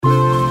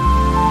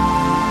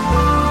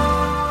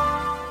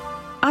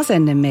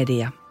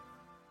Asennemedia.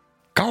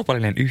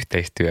 Kaupallinen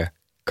yhteistyö,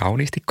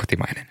 kauniisti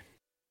kotimainen.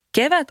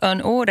 Kevät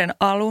on uuden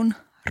alun,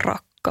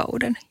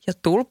 rakkauden ja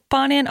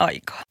tulppaanien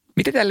aikaa.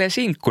 Miten tälleen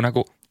sinkkuna,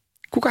 kun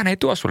kukaan ei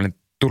tuo sulle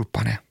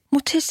tulppaaneja?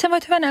 Mutta siis sä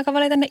voit hyvänä aikaa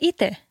valita ne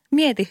itse.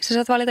 Mieti, sä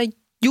saat valita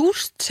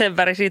just sen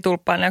värisiä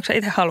tulppaaneja, kun sä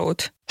itse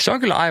haluut. Se on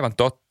kyllä aivan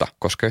totta,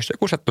 koska jos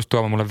joku sattuisi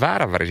tuomaan mulle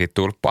väärän värisiä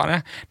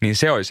tulppaaneja, niin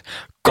se olisi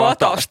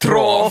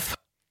katastrof.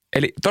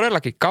 Eli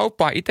todellakin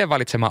kauppaa itse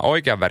valitsemaan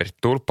oikean väriset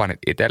tulppaanit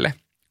itselle.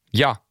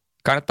 Ja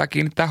kannattaa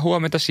kiinnittää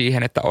huomiota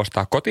siihen, että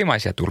ostaa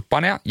kotimaisia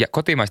tulppaaneja ja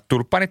kotimaiset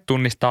tulppaanit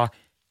tunnistaa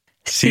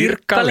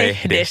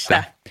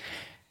Sirkka-lehdessä.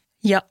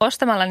 Ja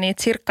ostamalla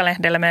niitä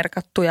Sirkka-lehdellä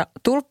merkattuja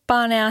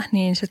tulppaaneja,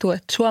 niin se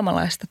tuet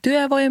suomalaista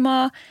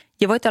työvoimaa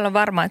ja voit olla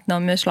varma, että ne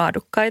on myös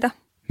laadukkaita.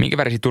 Minkä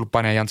värisiä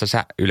tulppaaneja, Jantsa,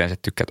 sä yleensä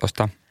tykkäät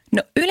ostaa?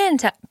 No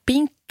yleensä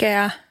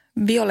pinkkejä,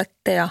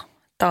 violetteja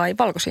tai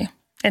valkoisia.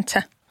 Et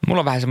sä?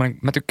 Mulla on vähän semmoinen,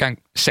 mä tykkään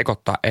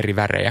sekoittaa eri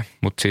värejä,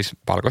 mutta siis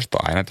valkoiset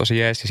on aina tosi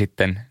jees ja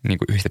sitten niin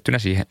kuin yhdistettynä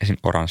siihen esim.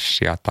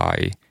 Oranssia tai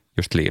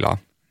just liilaa,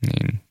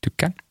 niin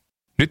tykkään.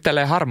 Nyt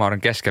tälleen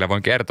harmauden keskellä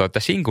voin kertoa, että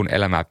sinkun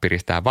elämää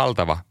piristää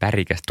valtava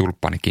värikäs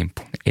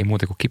tulppaanikimppu. Ei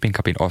muuta kuin kipin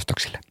kapin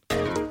ostoksille.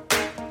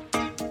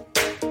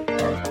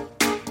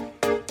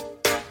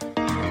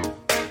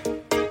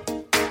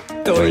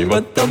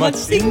 Toivottomat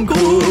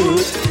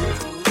sinkut!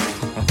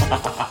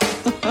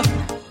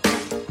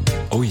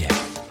 Oh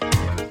yeah.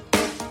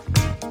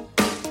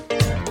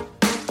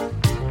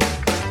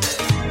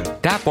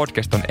 Tämä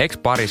podcast on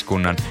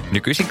ex-pariskunnan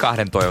nykyisin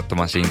 2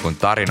 toivottoman sinkun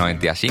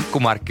tarinointia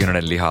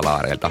sinkkumarkkinoiden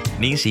lihalaareilta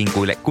niin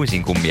sinkuille kuin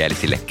sinkun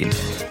mielisillekin.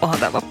 Onhan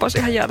tämä vappaus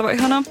ihan jäätävä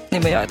ihanaa.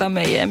 Niin me jaetaan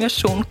meidän ja myös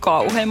sun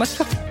kauheimmat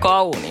ja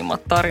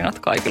kauniimmat tarinat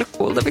kaikille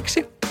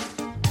kuultaviksi.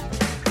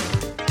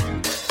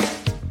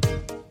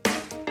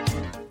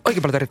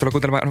 Oikein paljon tervetuloa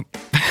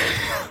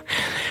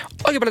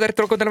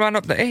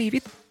kuuntelemaan. Ei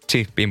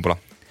vitsi, Pimpula.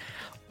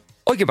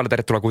 Oikein paljon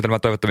tervetuloa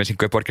kuuntelemaan Toivottomien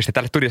sinkkujen podcastia.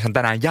 Täällä studiossa on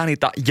tänään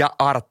Janita ja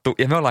Arttu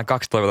ja me ollaan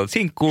 2 toivotonta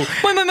sinkkuu.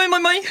 Moi moi moi moi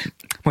moi!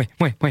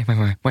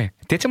 Moi.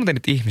 Tiedätkö muuten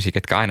nyt ihmisiä,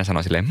 ketkä aina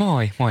sanoo silleen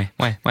moi.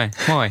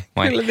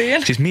 Kyllä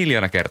tiedän. Siis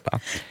 1,000,000 kertaa.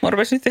 Mä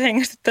rupesin nyt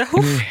hengästyttää.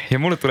 Niin, ja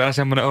mulle tulee aina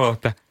semmoinen olo,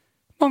 että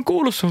mä oon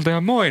kuullut sulta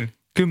jo moin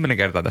 10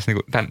 kertaa tässä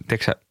niin tämän,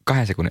 tiedätkö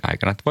 2 sekunnin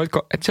aikana. Että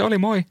voitko, että se oli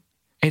moi.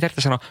 Ei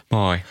tarvitse sanoa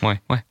moi. Moi.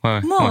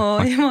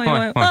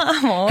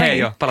 Hei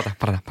joo, palata.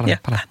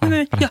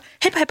 Joo,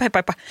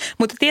 heippa.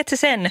 Mutta tiedätkö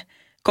sen,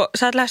 kun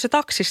sä oot lähdössä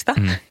taksista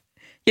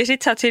ja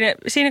sit sä oot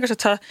siinä kun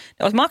sä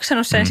oot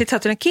maksanut sen, sit sä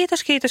oot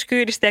kiitos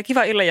kyydistä ja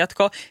kiva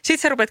illanjatkoa. Sit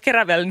sä rupeat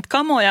kerran vielä nyt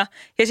kamoja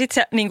ja sit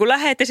sä niin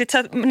lähet ja sit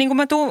sä niin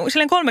mä tuun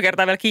silleen 3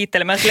 kertaa vielä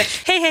kiittelemään silleen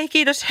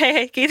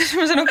hei kiitos.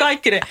 Mä sanon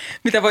kaikki ne,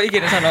 mitä voi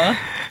ikinä sanoa.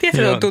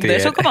 Tiedätkö, että tuntee,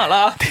 se on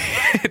kamalaa.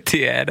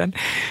 Tiedän.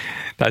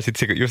 Tai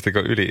sitten just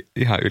kun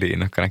ihan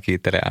yli-innokkana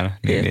kiittelee aina.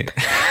 Niin.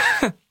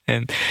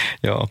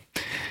 Joo.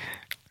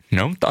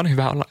 No, mutta on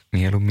hyvä olla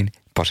mieluummin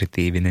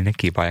positiivinen ja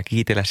kiva ja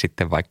kiitellä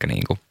sitten vaikka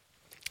niinku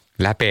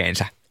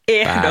läpeensä.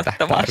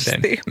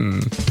 Ehdottomasti.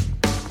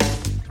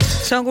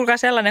 Se on kuulkaa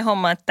sellainen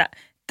homma, että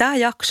tämä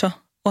jakso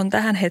on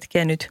tähän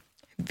hetkeen nyt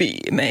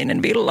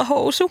viimeinen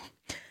villahousu.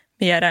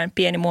 Me jäädään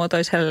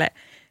pienimuotoiselle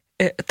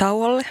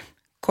tauolle,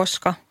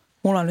 koska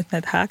mulla on nyt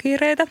näitä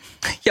hääkiireitä.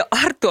 Ja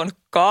Arttu on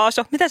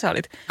Kaaso. Mitä sä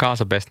olit?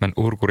 Kaaso Bestman,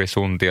 urkuri,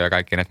 suntio ja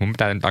kaikki näitä. Mun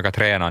pitää nyt alkaa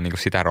treenaa niin kuin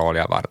sitä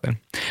roolia varten.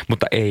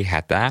 Mutta ei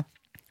hätää.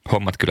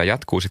 Hommat kyllä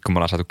jatkuu sitten, kun me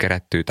ollaan saatu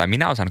kerättyä, tai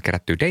minä olen saanut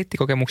kerättyä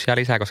deittikokemuksia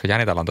lisää, koska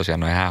Janitalla on tosiaan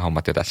noin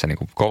häähommat jo tässä niin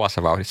kuin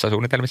kovassa vauhdissa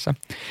suunnitelmissa.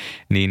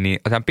 Niin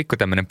otetaan pikku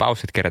tämmöinen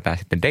paussi, että kerätään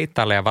sitten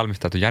deittaalle ja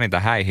valmistautu Janita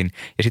häihin,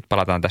 ja sitten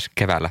palataan tässä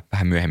keväällä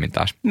vähän myöhemmin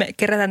taas. Me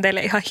kerätään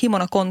teille ihan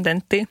himona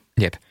kontenttia.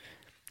 Jep.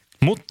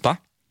 Mutta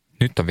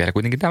nyt on vielä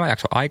kuitenkin tämä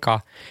jakso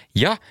aikaa,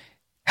 ja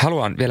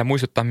haluan vielä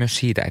muistuttaa myös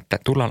siitä, että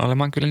tullaan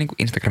olemaan kyllä niin kuin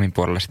Instagramin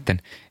puolella sitten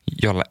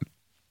jolle...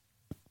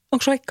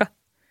 Onko soikka?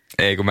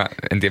 Ei, kun mä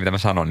en tiedä mitä mä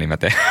sanon, niin mä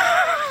teen.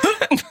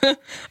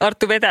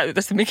 Arttu vetäytyy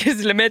tästä mikä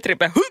sille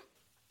metripä.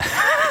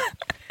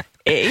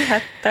 Ei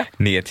hättä.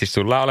 Niin, että siis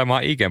sulla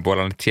olemaan IG:n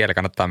puolella, että siellä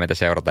kannattaa meitä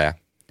seurata ja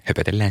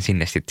höpötellään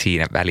sinne sitten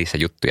siinä välissä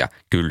juttuja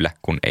kyllä,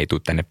 kun ei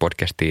tule tänne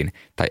podcastiin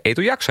tai ei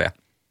tule jaksoja.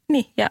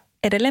 Niin, ja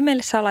edelleen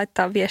meille saa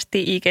laittaa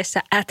viestiä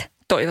IG:ssä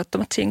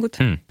 @toivottomat sinkut.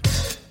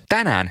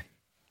 Tänään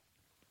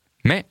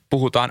me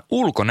puhutaan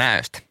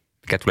ulkonäöstä,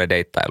 mikä tulee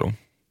deittailuun.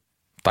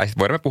 Tai sitten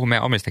voidaan puhua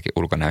meidän omistakin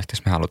ulkonäöstä,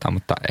 jos me halutaan,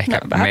 mutta ehkä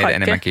meitä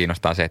enemmän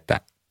kiinnostaa se,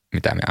 että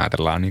mitä me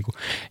ajatellaan niin kuin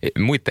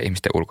muiden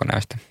ihmisten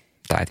ulkonäöstä.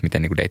 Tai että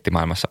miten niin kuin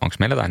deittimaailmassa, onko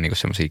meillä jotain niin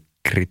semmoisia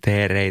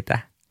kriteereitä?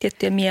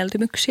 Tiettyjä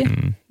mieltymyksiä,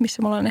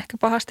 missä me ollaan ehkä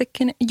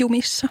pahastikin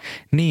jumissa.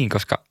 Niin,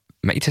 koska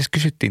me itse asiassa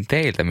kysyttiin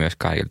teiltä myös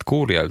kaikilta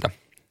kuulijoilta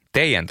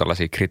teidän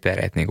tuollaisia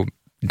kriteereitä, niin kuin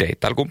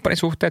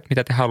deittailukumppanisuhteet,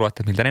 mitä te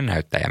haluatte, miltä ne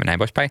näyttää ja näin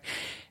poispäin.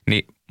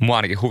 Niin mua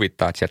ainakin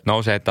huvittaa, että sieltä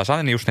nousee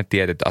tasainen just ne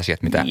tietyt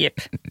asiat, mitä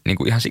niin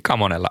kuin ihan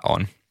sikamonella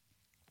on.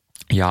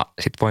 Ja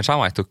sitten voin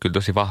samaistua kyllä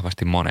tosi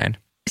vahvasti moneen.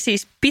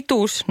 Siis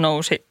pituus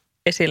nousi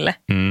esille.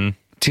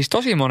 Siis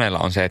tosi monella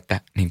on se,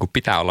 että niin kuin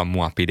pitää olla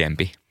mua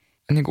pidempi.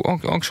 Niin kuin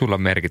onko sulla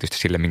merkitystä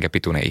sille, minkä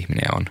pituinen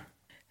ihminen on?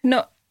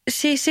 No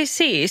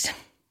siis.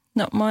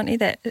 No mä oon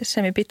itse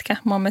semipitkä.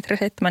 Mä oon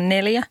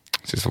 1,74 m.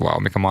 Siis vau,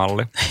 mikä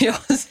malli. Joo,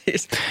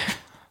 siis.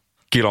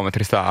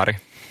 Kilometrisaari.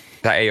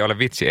 Tämä ei ole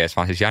vitsi edes,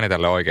 vaan siis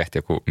Janitalle oikeasti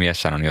joku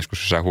mies sanoi joskus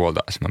jossain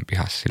huoltoaseman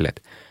pihassa silleen,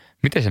 että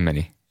miten se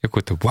meni? Joku,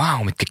 että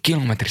vau, mitkä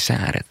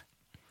kilometrisääret.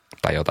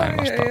 Tai jotain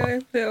vastaavaa.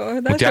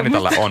 Mutta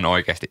Janitalla on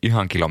oikeasti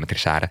ihan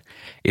kilometrisääret.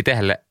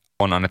 Itselle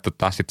on annettu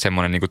taas sitten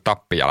semmoinen niinku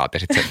tappijalat ja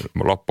sitten se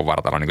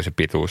loppuvartalo niinku se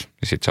pituus.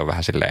 Ja sitten se on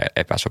vähän silleen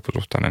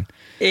epäsopusuhtainen.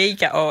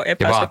 Eikä ole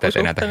epäsopusuhtainen. Ja vaatteet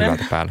ei näytä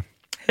hyvältä päällä.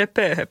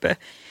 Höpö.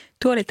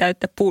 Tuo oli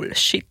täyttä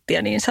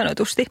bullshittia niin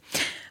sanotusti.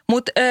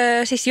 Mutta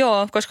siis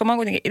joo, koska mä oon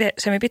kuitenkin itse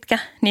semipitkä,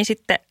 niin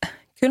sitten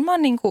kyllä mä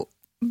oon niinku,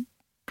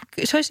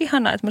 se olisi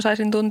ihanaa, että mä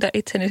saisin tuntea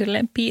itseni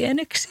silleen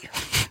pieneksi.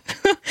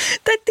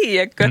 Tai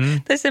tiedätkö?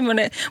 Tai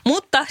semmoinen.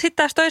 Mutta sitten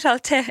taas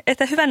toisaalta se,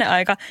 että hyvänen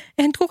aika,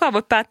 eihän nyt kukaan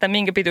voi päättää,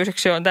 minkä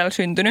pituiseksi se on täällä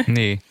syntynyt.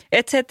 Niin.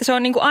 Että se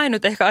on niinku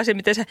ainut ehkä asia,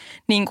 miten se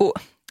niinku,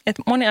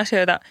 että moni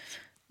asioita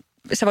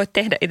sä voit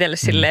tehdä itselle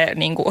silleen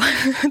niinku,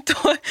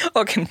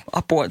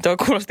 apua, tuo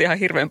kuulosti ihan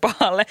hirveän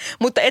pahalle,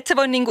 mutta et sä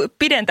voi niinku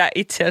pidentää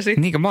itseäsi.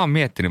 Niin kuin mä oon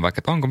miettinyt vaikka,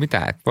 että onko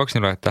mitään, että voiko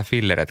niillä laittaa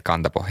fillereitä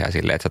kantapohjaa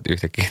silleen, että sä oot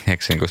yhtäkkiä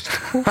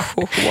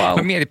Wow.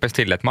 No mietipä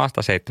silleen, että mä oon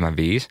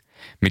 175,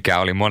 mikä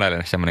oli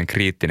monelle semmoinen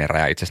kriittinen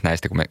raja itse asiassa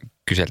näistä, kun me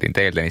kyseltiin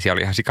teiltä, niin siellä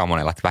oli ihan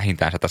sikamonella, että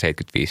vähintään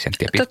 175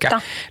 senttiä pitkä.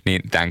 Totta.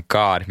 Niin tämän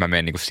God, mä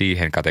menen niinku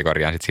siihen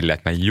kategoriaan sit silleen,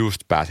 että mä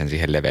just pääsen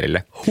siihen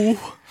levelille.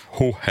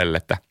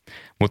 Hellettä.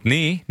 Mutta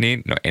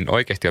niin, no en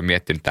oikeasti ole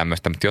miettinyt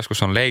tämmöistä, mutta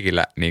joskus on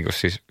leikillä niin kuin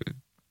siis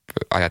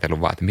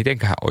ajatellut vaan, että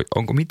mitenköhän,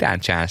 onko mitään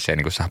chanceja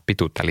niin kuin saada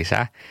pituutta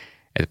lisää.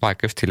 Että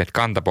vaikka just silleen, että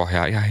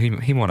kantapohjaa ihan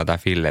himona tai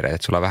fillereitä,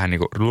 että sulla on vähän niin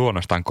kuin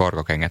luonnostaan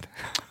korkokengät.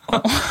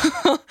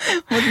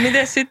 Mutta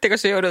miten sitten, kun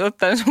sä joudut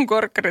ottamaan sun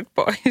korkkarit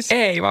pois?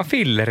 Ei, vaan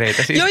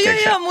fillereitä. Siis,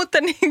 joo,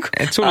 mutta niin kuin.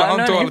 Että sulla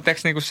on tuolla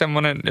niin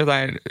semmoinen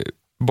jotain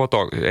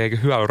eikö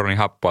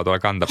hyaluronihappoa tuolla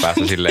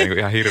kantapäässä silleen niin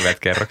ihan hirveät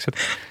kerrokset.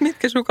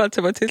 Mitkä sukat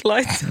sä voit sit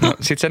laittaa? No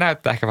sit se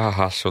näyttää ehkä vähän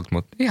hassulta,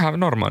 mutta ihan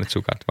normaalit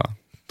sukat vaan.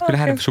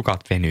 Kyllähän ne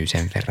sukat venyy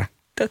sen verran.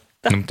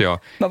 Totta. No, mutta joo.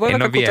 Mä voin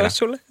vaikka kutoa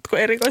sulle, kun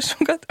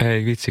erikoissukat.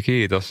 Ei vitsi,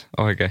 kiitos.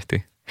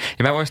 Oikeesti.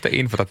 Ja mä voin sitten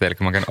infota teille,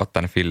 kun mä käyn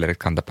ottaa ne fillerit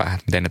kantapäähän,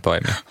 että miten ne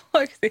toimii.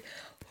 Oikeesti?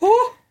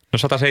 No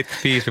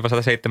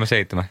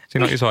 175-177.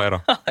 Siinä on iso ero.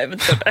 Aivan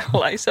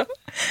todella iso.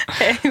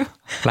 Ei.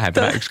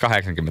 Lähempänä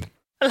 1,80.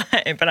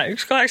 Lähempänä 1,80.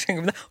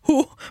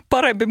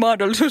 Parempi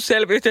mahdollisuus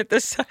selviytyä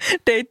tässä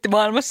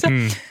deittimaailmassa.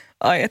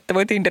 Ai, että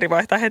voi Tinderi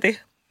vaihtaa heti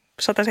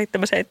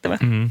 177.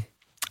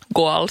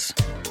 Goals.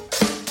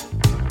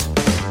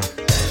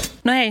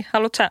 No hei,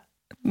 haluatko sä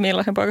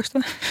millaisen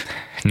poikastuvan?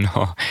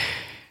 No,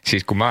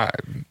 siis kun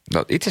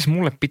itse asiassa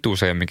mulle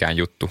pituus ei ole mikään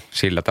juttu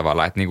sillä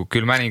tavalla, että niinku,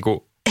 kyllä mä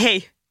niinku.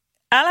 Hei,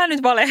 älä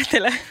nyt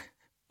valehtele.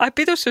 Ai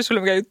pituus on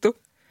sulle mikään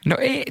juttu? No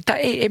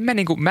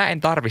mä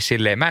en tarvi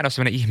silleen, mä en ole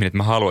sellainen ihminen, että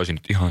mä haluaisin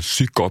nyt ihan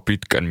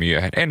sikapitkän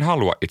miehen. En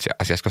halua itse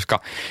asiassa,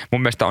 koska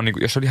mun mielestä on niinku,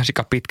 jos on ihan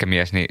sikapitkä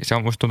mies, niin se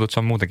on, musta tuntuu, että se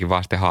on muutenkin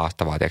vaan sitten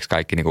haastavaa, tiedätkö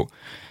kaikki niinku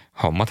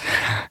hommat.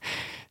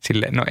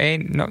 Silleen,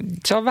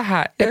 se on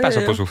vähän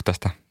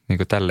epäsopusuhtaista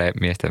niinku tälleen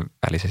miesten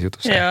välisessä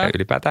jutussa ehkä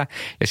ylipäätään.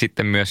 Ja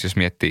sitten myös, jos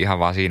miettii ihan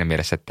vaan siinä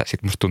mielessä, että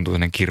sit musta tuntuu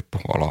sellainen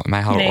kirppuolo. Mä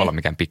en halua olla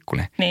mikään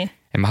pikkunen. Niin.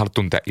 En mä halua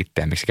tuntea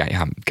itseään miksikään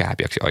ihan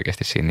kääpiöksi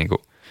oikeasti siinä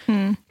niinku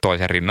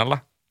toisen rinnalla.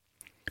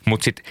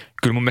 Mutta sitten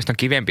kyllä mun mielestä on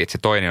kivempi, että se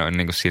toinen on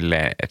niinku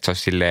silleen, että se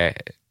olisi silleen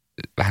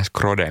vähän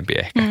skrodempi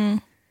ehkä.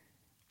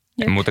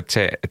 Mutta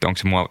että onko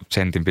se mua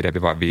sentin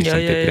pidempi vai 5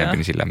 senttiä pidempi,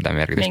 niin sillä mitään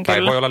merkitystä. Niin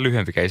tai voi olla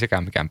lyhyempi, ei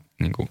sekään mikään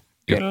niinku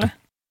juttu.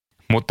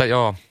 Mutta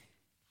joo,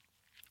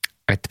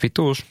 että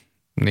pituus,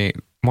 niin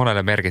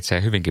monelle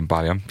merkitsee hyvinkin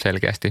paljon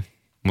selkeästi,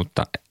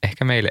 mutta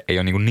ehkä meille ei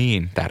ole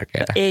niin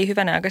tärkeää. Ei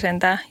hyvänä aika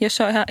sentään. Jos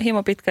se on ihan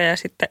himo pitkä ja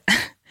sitten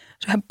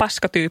se on ihan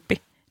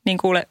paskatyyppi, niin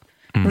kuule.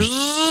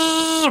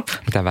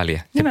 Mitä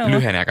väliä? Se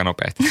lyhenee aika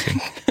nopeasti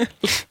siinä.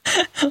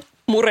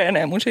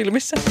 Murenee mun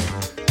silmissä.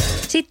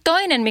 Sitten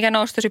toinen, mikä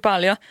nousi tosi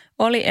paljon,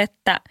 oli,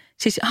 että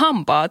siis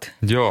hampaat.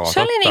 Joo,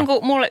 se oli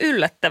niinku mulle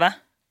yllättävä.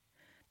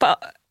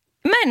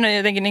 Mä en ole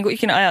jotenkin niinku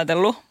ikinä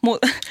ajatellut.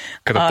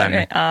 Kato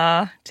tänne.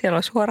 Siellä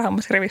on suora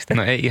hammasriviste.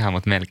 No ei ihan,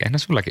 mutta melkein. No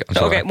sullakin on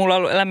suora. Okei, mulla on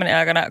ollut elämäni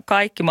aikana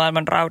kaikki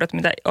maailman raudat,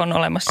 mitä on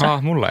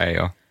olemassa. Mulla ei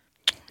ole.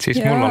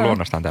 Siis mulla on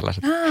luonnostaan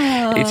tällaiset.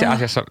 Itse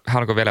asiassa,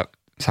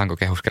 saanko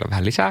kehuskella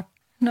vähän lisää?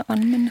 No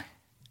anna mennä.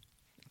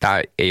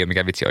 Tämä ei ole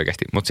mikään vitsi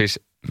oikeasti, mutta siis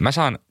mä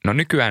saan, no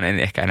nykyään en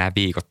ehkä enää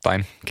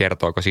viikoittain,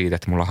 kertooko siitä,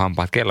 että mulla on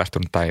hampaat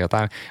kellastunut tai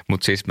jotain,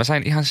 mutta siis mä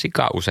sain ihan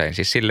sika usein,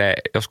 siis silleen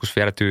joskus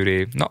vielä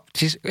tyyliin, no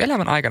siis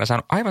elämän aikana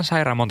saanut aivan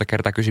sairaan monta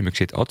kertaa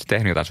kysymyksiä, että ootko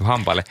tehnyt jotain sun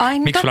hampaille? Ai,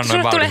 miksi sulla on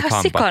noin valkoiset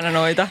hampaat? Sikana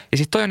noita. Ja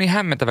sit toi on niin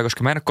hämmentävä,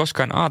 koska mä en ole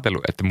koskaan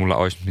ajatellut, että mulla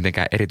olisi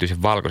mitenkään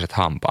erityisen valkoiset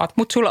hampaat.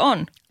 Mut sulla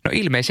on? No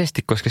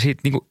ilmeisesti, koska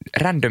siitä niinku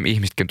random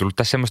ihmisetkin on tullut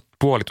tässä semmoista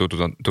puolitutut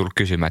on tullut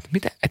kysymään,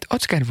 että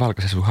ootko käynyt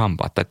valkoiset sun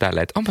hampaat tai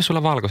tälleen, että onpa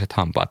sulla valkoiset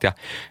hampaat ja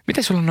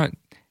miten sulla on noin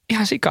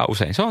ihan sika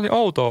usein. Se on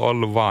outoa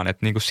ollut vaan,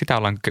 että niinku sitä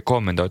ollaan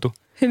kommentoitu.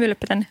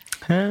 Hymyilepä tänne.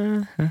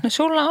 No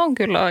sulla on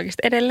kyllä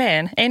oikeasti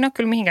edelleen. Ei ne ole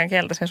kyllä mihinkään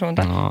keltaisen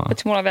suuntaan. No.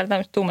 Että mulla on vielä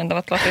tämmöiset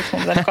tummentavat lasit,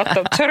 mun pitää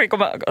katsoa. Sori, kun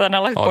mä otan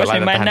nämä lasit pois,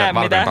 niin mä en näe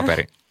mitään.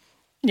 Paperi.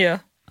 Joo.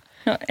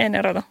 No en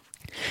erota.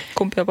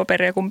 Kumpi on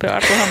paperi ja kumpi on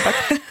arvohampaat.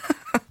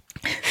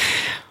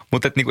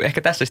 Mutta niinku,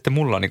 ehkä tässä sitten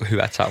mulla on niinku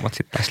hyvät saumat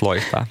sitten taas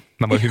loistaa.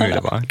 Mä voin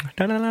hymyillä vaan.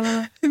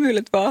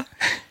 Hymyilet vaan.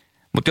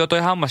 Mutta joo, toi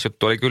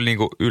hammasjuttu oli kyllä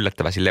niinku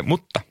yllättävä silleen.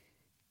 Mutta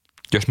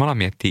jos mä alan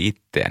miettiä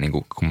itseä,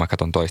 niinku, kun mä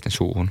katson toisten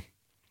suuhun.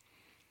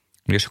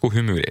 Niin jos joku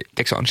hymyilee,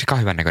 tiedätkö on sika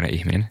hyvän näköinen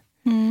ihminen.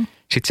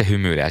 Sitten se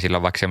hymyilee ja sillä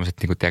on vaikka semmoiset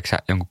niinku, tiedätkö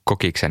jonkun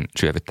kokiksen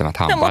syövyttämät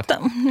hampaat. No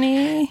mutta,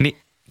 niin.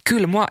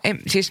 Kyllä mua,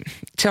 siis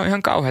se on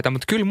ihan kauheata,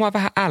 mutta kyllä mua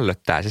vähän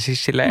ällöttää se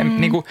siis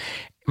silleen niinku,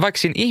 vaikka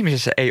siinä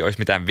ihmisessä ei olisi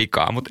mitään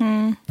vikaa, mutta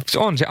se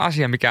on se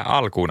asia, mikä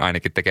alkuun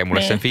ainakin tekee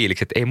mulle sen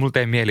fiiliksi, että ei mulla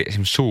tee mieli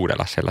esimerkiksi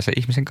suudella sellaisen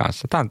ihmisen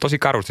kanssa. Tämä on tosi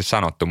karusti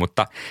sanottu,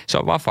 mutta se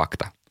on vaan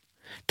fakta.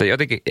 Tai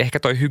jotenkin ehkä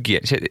toi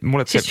hygienia.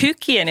 Siis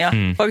hygienia?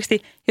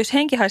 Oikeasti, jos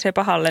henki haisee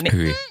pahalle, niin...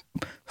 Hyi.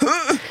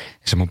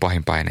 Se on mun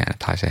pahin paineen,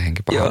 että haisee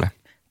henki pahalle.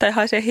 Joo. Tai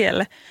haisee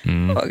hielle.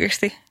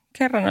 Oikeasti.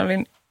 Kerran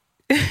olin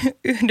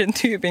yhden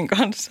tyypin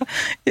kanssa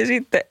ja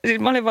sitten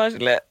mä olin vaan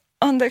silleen,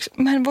 anteeksi,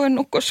 mä en voi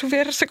nukkua sun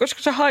vieressä,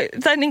 koska sä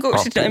tai niinku,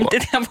 sitten en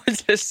tiedä, voi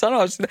sille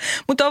sanoa sitä,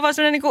 mutta on vaan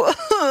sellainen niinku,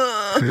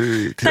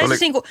 tai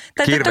siis niinku,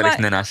 kirvelis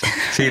nenässä,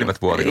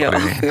 silmät vuoli. Joo,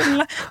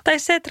 kyllä. Tai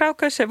se, että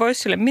raukkaus ei voi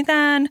sille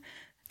mitään.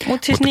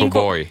 Mutta siis niinku,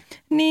 voi.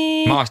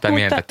 Niin, mä oon sitä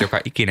mieltä, että joka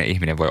ikinen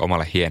ihminen voi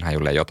omalle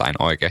hienhajulle jotain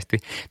oikeasti.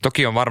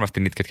 Toki on varmasti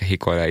niitä, ketkä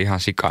hikoilee ihan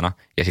sikana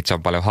ja sitten se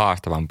on paljon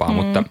haastavampaa,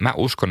 mutta mä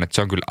uskon, että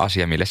se on kyllä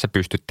asia, millä sä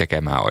pystyt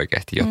tekemään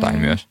oikeasti jotain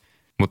myös.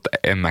 Mutta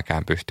en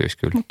mäkään pystyisi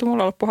kyllä. Mutta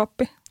mulla loppu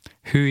happi.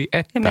 Hyi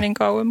että. Ja menin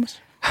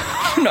kauemmas.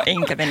 No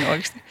enkä mennyt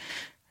oikeasti.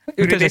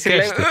 Miten se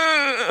kesti?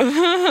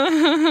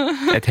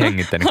 Et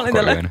hengittänyt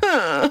koko yön.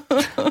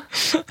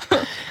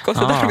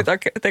 Koska tarvitaan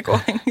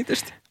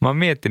tekohengitystä. Mä oon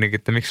miettinyt,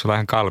 että miksi sulla on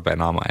ihan kalpea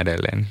naama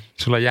edelleen.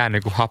 Sulla on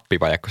jäänyt joku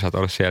happivaje, kun sä oot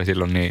ollut siellä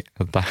silloin niin...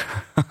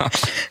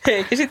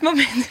 Hei, ja sit mä oon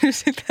miettinyt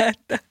sitä,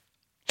 että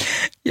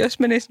jos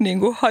menisi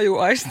niinku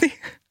hajuaisti,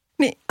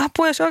 niin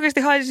apua, jos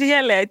oikeasti haisisi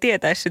jälleen ei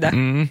tietäisi sitä.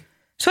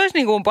 Se olisi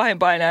niinku mun pahin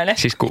painainen.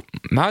 Siis kun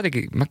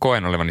mä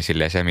koen olevani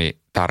silleen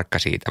semi-tarkka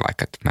siitä,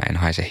 vaikka että mä en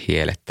haise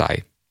hiele tai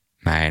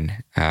mä en,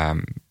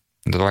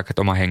 vaikka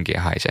että oma henki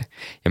ei haise.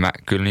 Ja mä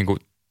kyllä niinku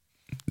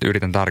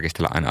yritän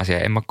tarkistella aina asiaa.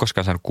 En mä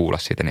koskaan saanut kuulla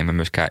siitä, niin mä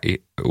myöskään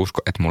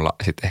usko, että mulla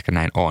sitten ehkä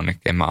näin on.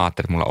 En mä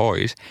ajattele, että mulla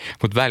olisi.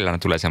 Mutta välillä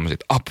tulee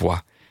semmoiset, apua,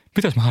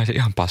 mitäs mä haisen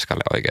ihan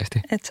paskalle oikeasti?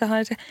 Et sä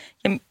haise.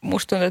 Ja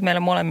musta tuntuu, että meillä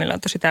molemmilla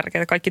on tosi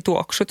tärkeää kaikki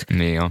tuoksut.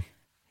 Niin on.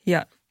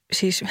 Ja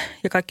siis,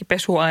 ja kaikki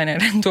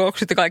pesuaineiden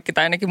tuoksut ja kaikki,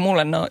 tai ainakin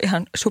mulle ne on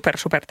ihan super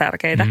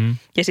tärkeitä.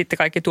 Ja sitten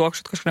kaikki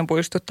tuoksut, koska ne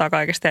puistuttaa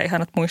kaikesta ja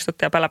ihanat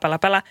muistuttaa ja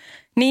pälä.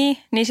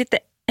 Niin sitten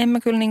en mä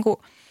kyllä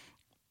niinku,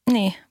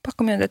 niin,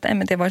 pakko myöntää, että en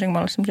mä tiedä, voisinko mä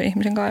olla semmoisen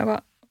ihmisen kanssa,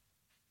 joka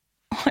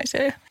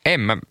haisee.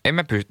 En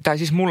mä pysty, tai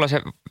siis mulla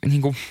se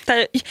niinku...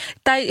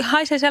 Tai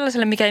haisee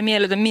sellaiselle, mikä ei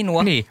miellytä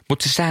minua. Niin,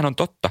 mutta siis sehän on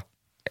totta,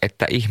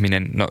 että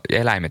ihminen, no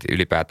eläimet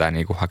ylipäätään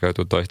niinku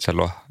hakeutuu toistensa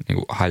luo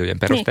niinku hajujen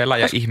perusteella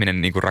niin, ja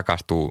ihminen niinku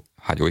rakastuu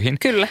hajuihin.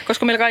 Kyllä,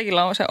 koska meillä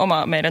kaikilla on se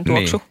oma meidän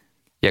tuoksu. Niin.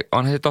 Ja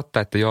onhan se totta,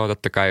 että joo,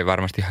 totta kai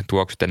varmasti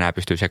tuoksut enää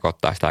pystyy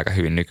sekoittamaan sitä aika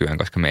hyvin nykyään,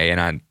 koska me ei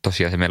enää,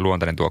 tosiaan se meidän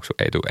luontainen tuoksu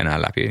ei tule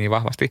enää läpi niin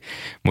vahvasti.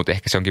 Mutta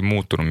ehkä se onkin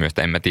muuttunut myös,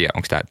 että en mä tiedä,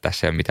 onko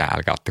tässä ei ole mitään,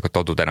 älkää ottako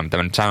totuutena, mitä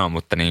mä nyt sanon,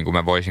 mutta niin kuin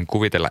mä voisin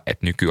kuvitella,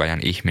 että nykyajan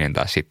ihminen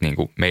taas sitten niin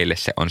kuin meille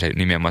se on se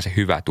nimenomaan se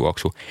hyvä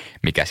tuoksu,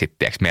 mikä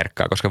sitten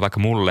merkkaa, koska vaikka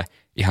mulle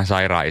ihan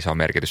sairaan iso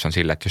merkitys on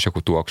sillä, että jos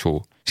joku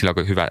tuoksuu, sillä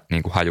on hyvä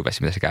niin kuin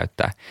hajuvesi, mitä se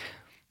käyttää,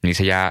 niin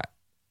se jää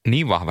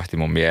niin vahvasti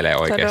mun mieleen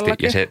oikeasti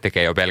todellakin. Ja se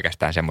tekee jo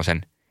pelkästään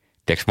semmoisen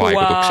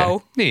vaikutuksen.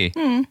 Wow. Niin.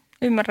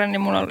 Ymmärrän,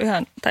 niin mulla on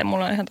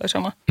ihan toi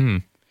sama.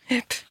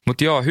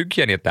 Mutta joo,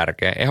 hygienia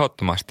tärkeä,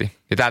 ehdottomasti.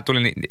 Ja täällä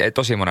tuli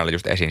tosi monella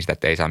just esiin sitä,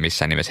 että ei saa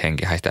missään nimessä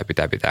henki haista ja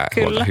pitää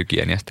huolta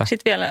hygieniasta.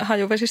 Sitten vielä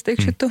hajuvesistä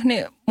yksi juttu,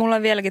 niin mulla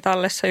on vieläkin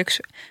tallessa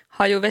yksi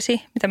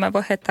hajuvesi, mitä mä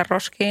voin heittää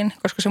roskiin,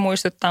 koska se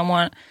muistuttaa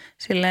mua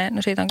silleen,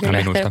 no siitä on kyllä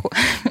ehkä joku...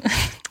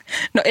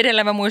 No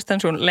edelleen mä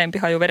muistan sun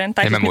lempihajuveden.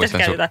 Tai siis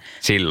muistan sun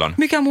silloin.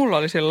 Mikä mulla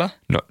oli silloin?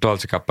 No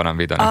Dolce Gabbanan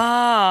 5.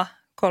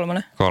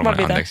 Kolmonen,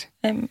 anteeksi.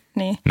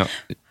 Niin. No.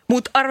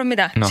 Mutta arvo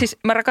mitä, siis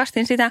mä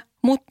rakastin sitä,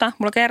 mutta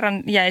mulla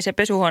kerran jäi se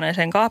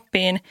pesuhuoneeseen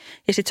kaappiin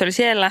ja sitten se oli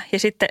siellä ja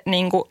sitten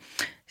niinku,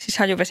 siis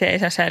hajuvesi ei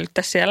saa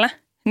säilyttää siellä.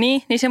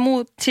 Niin se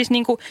siis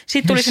niinku,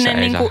 siitä tuli sinne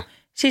niinku,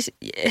 siis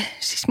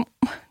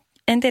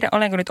en tiedä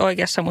olenko nyt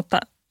oikeassa, mutta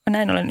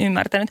näin olen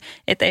ymmärtänyt,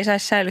 että ei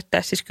saisi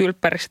säilyttää siis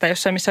kylppärissä tai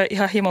jossain, missä on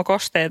ihan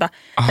himokosteita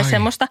tai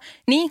semmoista.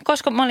 Niin,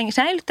 koska mä olin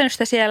säilyttänyt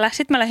sitä siellä,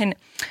 sitten mä lähdin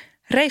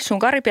reissuun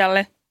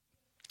Karibialle.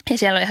 Ja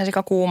siellä oli ihan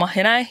sikakuuma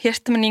ja näin. Ja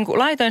sitten mä niinku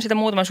laitoin sitä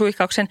muutaman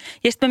suihkauksen.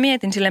 Ja sitten mä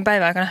mietin silleen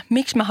päivän aikana,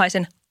 miksi mä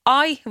haisen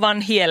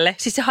aivan hielle.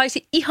 Siis se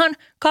haisi ihan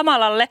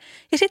kamalalle.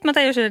 Ja sitten mä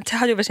tajusin, että se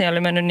hajuvesi oli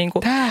mennyt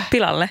niinku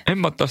pilalle. En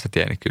mä tosta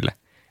tiennyt kyllä.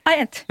 Ai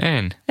et?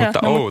 En, mutta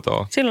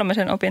outoa. Silloin mä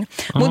sen opin.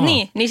 Mutta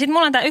niin sitten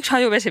mulla on tää yksi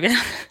hajuvesi vielä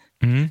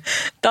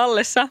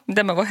tallessa,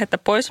 mitä mä voin heittää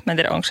pois. Mä en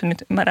tiedä, onko se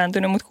nyt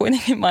märääntynyt, mutta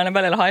kuitenkin mä aina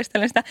välillä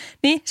haistelen sitä.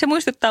 Niin se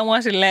muistuttaa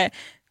mua silleen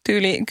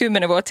tyyli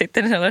 10 vuotta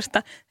sitten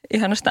sellaista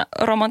ihanasta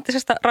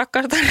romanttisesta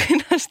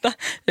rakkaustarinasta,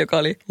 joka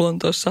oli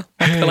Lontoossa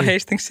matkalla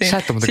Hastingsiin. Sä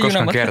et ole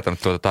koskaan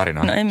kertonut tuota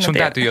tarinaa. No, sun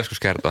täytyy joskus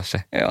kertoa se,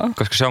 joo.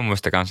 Koska se on mun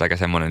mielestä kanssa aika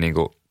semmoinen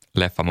niinku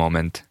leffa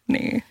moment.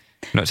 Niin.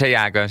 No se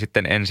jääköön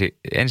sitten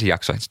ensi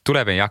jaksoihin,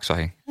 tuleviin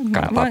jaksoihin.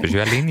 Kannattaa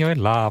pysyä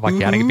linjoillaan,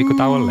 vaikka jäädäkin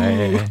pikkutauolle.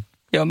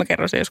 Joo, mä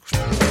kerron se joskus.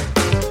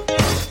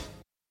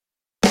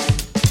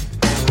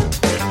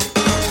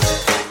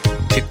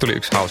 Sitten tuli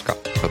yksi hauska,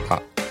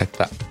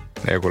 että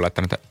joku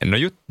laittanut, että no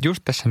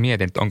just tässä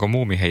mietin, että onko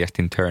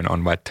muumiheijastin turn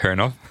on vai turn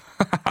off.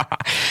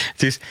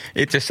 Siis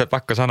itse asiassa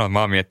pakko sanoa, että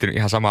mä oon miettinyt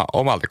ihan samaa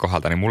omalta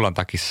kohdalta, niin mulla on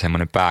takissa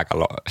semmoinen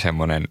pääkallo,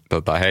 semmoinen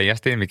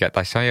heijastin,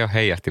 tai se ei ole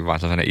heijastin, vaan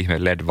se on semmoinen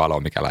ihme LED-valo,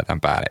 mikä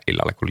laitetaan päälle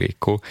illalla, kun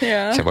liikkuu.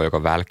 Yeah. Se voi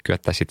joko välkkyä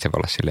tai sitten se voi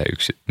olla silleen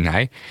yksi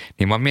näin.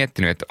 Niin mä oon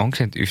miettinyt, että onko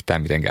se nyt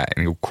yhtään mitenkään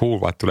niin kuin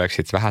cool, vai tuleeko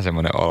sitten vähän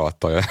semmoinen olo, että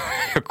toi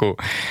joku,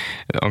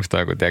 onko toi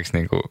joku, tiedätkö,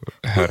 niin kuin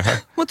hörhö.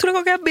 Mutta tuli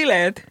kokea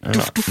bileet.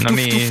 No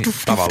niin,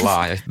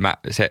 tavallaan. Ja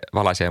se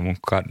valaisee mun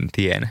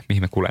tien,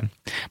 mihin mä kulen.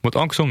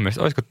 Mutta onko sun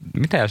mielestä,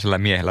 mitä jos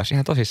sellainen miehellä olisi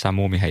ihan tosissaan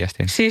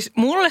muumiheijastin? Siis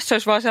mulle se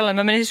olisi vaan sellainen,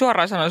 mä menisin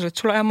suoraan sanoa,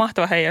 että sulla on ihan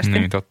mahtava heijastin.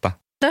 Niin, totta.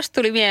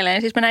 Tästä tuli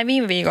mieleen, siis mä näin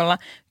viime viikolla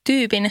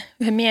tyypin,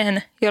 yhden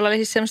miehen, jolla oli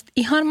siis semmoiset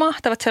ihan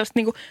mahtavat sellaiset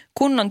niin kuin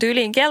kunnon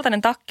tyyliin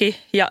keltainen takki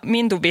ja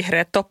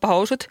mintuvihreät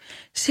toppahousut.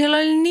 Siellä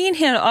oli niin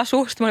hieno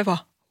asu, sitten mä olin vaan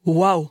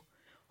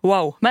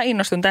wow. Mä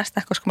innostun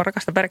tästä, koska mä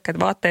rakastan värikkäitä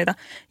vaatteita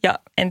ja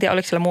en tiedä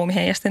oliko siellä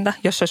muumiheijastinta.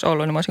 Jos se olisi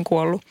ollut, niin mä olisin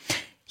kuollut.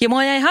 Ja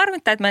mua jäi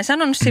harmittaa, että mä en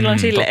sanonut silloin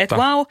sille, että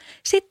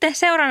Sitten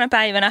seuraavana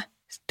päivänä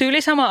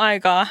tyyli sama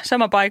aikaa,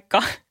 sama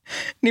paikka,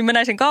 niin mä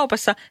näin sen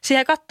kaupassa.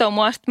 Siihen kattoo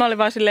mua, sitten mä olin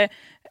vaan silleen,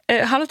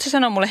 haluatko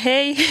sanoa mulle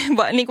hei?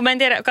 Niin kuin mä en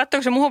tiedä,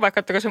 kattoiko se muuhun vai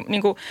kattoiko se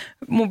niin kuin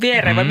mun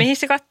viereen vai mihin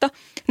se katto.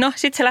 No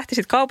sit se lähti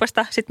sit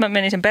kaupasta, sit mä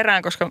menin sen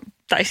perään,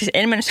 tai siis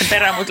en mennyt sen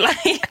perään, mutta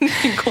lähdin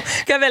niin kuin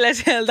kävelee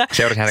sieltä.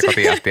 Seurasin häntä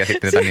kotiin asti ja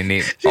sitten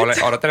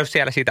olen odottanut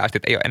siellä siitä asti,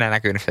 että ei ole enää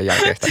näkynyt sen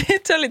jälkeestä. Sitten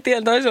se oli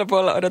tien toisella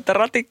puolella odottaa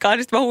ratikkaa,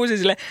 sitten mä huusin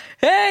sille,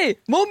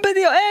 hei, mun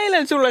piti jo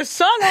eilen sulle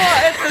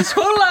sanoa, että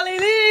sulla oli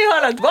niin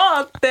ihanat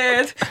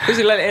vaatteet. Ja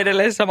sillä oli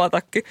edelleen sama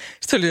takki.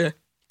 Sitten se oli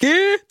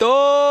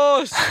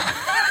kiitos!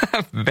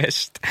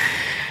 Best.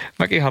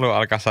 Mäkin haluan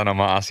alkaa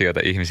sanomaan asioita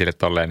ihmisille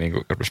tolleen niin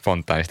kuin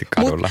spontaanisti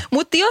kadulla.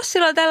 Mutta jos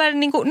sillä on tällainen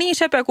niin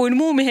söpö kuin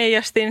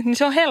muumiheijastin, niin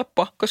se on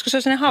helppo, koska se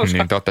on sellainen hauska.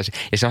 Niin totta.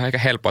 Ja se on aika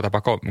helppoa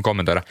tapa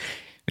kommentoida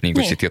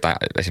niin. Sitten jotain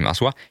esimerkiksi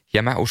asua.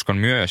 Ja mä uskon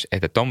myös,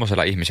 että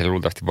tommosella ihmisellä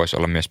luultavasti voisi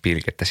olla myös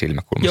pilkettä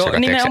silmäkulmassa. Joo,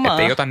 nimenomaan.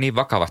 Että ei ota niin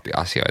vakavasti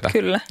asioita.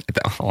 Kyllä.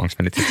 Että onko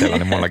mä nyt sitten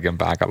sellainen, mullakin on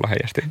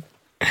pääkalloheijastin.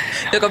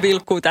 Joka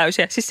vilkkuu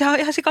täysin. Siis se on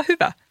ihan sika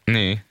hyvä.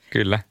 Niin,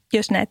 kyllä.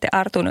 Jos näette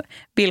Artun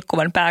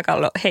vilkkuvan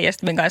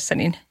pääkalloheijastimen kanssa,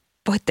 niin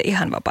voitte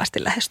ihan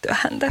vapaasti lähestyä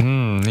häntä.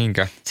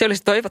 Niinkö? Se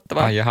olisi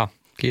toivottavaa. Ai jaha,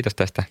 kiitos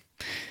tästä.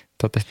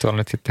 Toivottavasti tuolla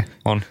nyt sitten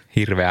on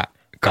hirveä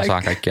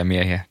kasa kaikkia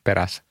miehiä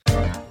perässä.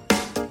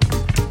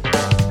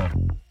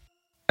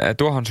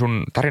 Tuohon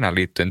sun tarinaan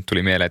liittyen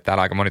tuli mieleen, että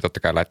täällä aika moni totta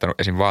kai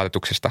laittanut esim.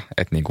 Vaatetuksesta,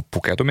 että niinku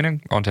pukeutuminen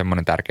on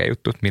semmoinen tärkeä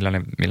juttu, että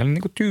millainen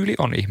niinku tyyli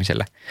on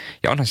ihmisellä.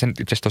 Ja onhan se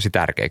itse asiassa tosi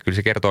tärkeä. Kyllä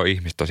se kertoo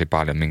ihmistä tosi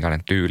paljon,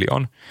 minkälainen tyyli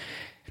on.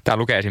 Tää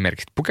lukee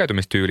esimerkiksi, että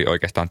pukeutumistyyli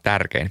oikeastaan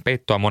tärkein.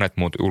 Peittoa monet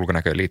muut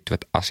ulkonäköön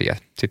liittyvät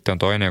asiat. Sitten on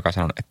toinen, joka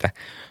sanoo, että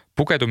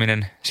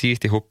pukeutuminen,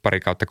 siisti huppari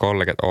kautta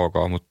kollegat ok,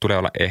 mutta tulee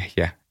olla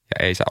ehjä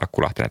ja ei saa olla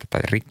kulahteneita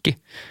tai rikki.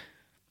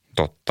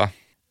 Totta.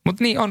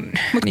 Mutta niin on.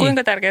 Mutta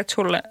kuinka tärkeää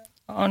sulle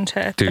on se,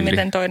 että tyyli.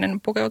 Miten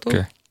toinen pukeutuu?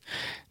 Kyllä.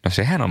 No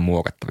sehän on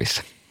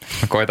muokattavissa.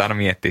 Mä koitan aina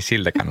miettiä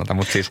siltä kannalta,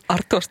 mutta siis...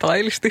 Arttu on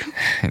stylisti.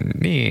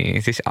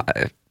 Niin, siis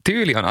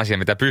tyyli on asia,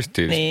 mitä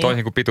pystyy,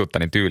 toisin kuin pituutta,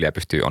 niin tyyliä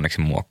pystyy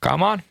onneksi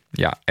muokkaamaan.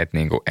 Ja että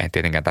niinku, en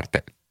tietenkään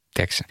tarvitse,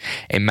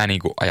 en mä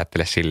niinku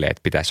ajattele silleen,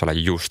 että pitäisi olla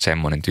just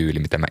semmoinen tyyli,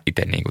 mitä mä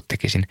itse niinku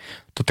tekisin.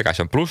 Totta kai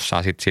se on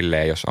plussaa sitten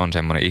silleen, jos on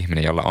semmoinen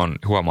ihminen, jolla on,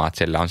 huomaa, että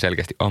sillä on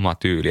selkeästi oma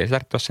tyyli. Ja se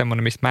tarvitsee olla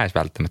semmoinen, mistä mä edes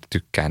välttämättä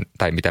tykkään,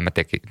 tai mitä mä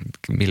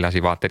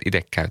millaisia vaatteita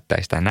itse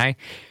käyttäisi tai näin.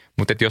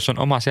 Mutta jos on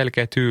oma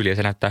selkeä tyyli ja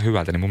se näyttää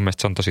hyvältä, niin mun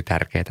mielestä se on tosi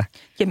tärkeää.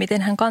 Ja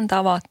miten hän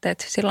kantaa vaatteet,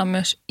 sillä on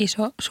myös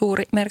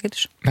suuri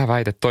merkitys. Mä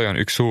väitän, että toi on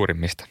yksi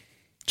suurimmista.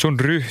 Sun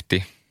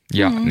ryhti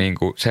ja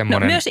niinku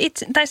semmoinen... No myös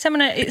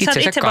semmoinen, sä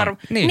oot itsevarma.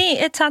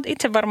 Niin, että sä oot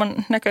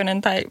itsevarman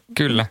näköinen tai...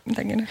 Kyllä.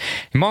 Mitäkin.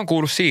 Mä oon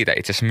kuullut siitä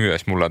itse asiassa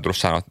myös,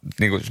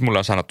 mulle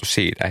on sanottu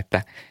siitä,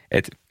 että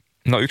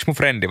no yksi mun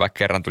frendi vaikka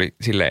kerran tuli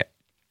silleen,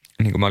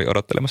 niin kuin mä olin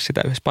odottelemassa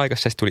sitä yhdessä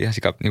paikassa, se tuli ihan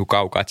niin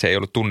kaukaa, että se ei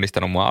ollut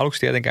tunnistanut mua aluksi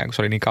tietenkään, kun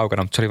se oli niin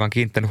kaukana, mutta se oli vaan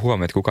kiinnittänyt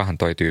huomioon, että kukahan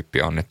toi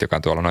tyyppi on, että joka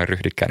tuolla noin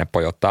ryhdikkäinen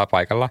pojottaa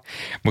paikalla.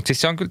 Mutta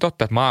siis se on kyllä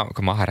totta, että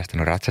kun mä oon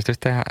harrastanut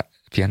ratsastusta ja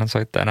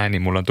pianonsoittaa ja näin,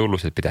 niin mulla on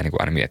tullut, että pitää niin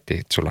kuin aina miettiä,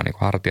 että sulla on niin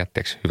kuin hartiat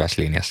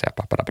hyvässä linjassa ja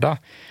papadabada.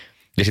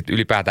 Ja sitten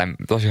ylipäätään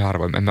tosi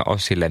harvoin, en mä ole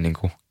silleen niin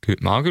kuin,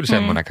 mä oon kyllä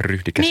semmoinen aika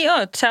ryhdikäs. Niin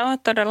oot, sä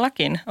oot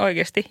todellakin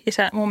oikeasti ja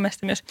sä mun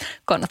mielestä myös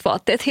kannat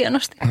vaatteet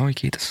hienosti. Oi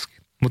kiitos.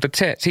 Mutta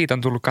siitä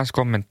on tullut myös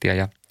kommenttia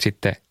ja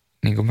sitten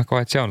niin kuin mä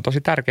koen, että se on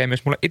tosi tärkeä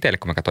myös mulle itselle,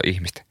 kun mä katson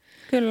ihmistä.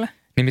 Kyllä.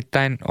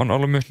 Nimittäin on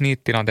ollut myös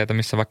niitä tilanteita,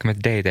 missä vaikka me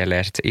dateille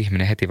ja sitten se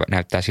ihminen heti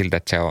näyttää siltä,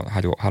 että se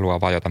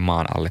haluaa vajota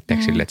maan alle.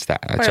 Sille, että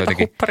vajota se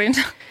jotenkin,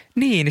 hupparinsa.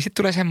 Niin olisi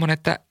tulee semmoinen,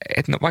 että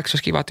no, vaikka se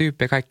olisi kiva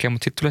tyyppi ja kaikkea,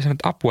 mutta sitten tulee semmoinen,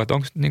 että apua, että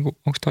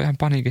onko toi ihan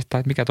paniikista tai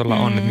että mikä tuolla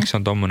on, että miksi se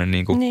on tommoinen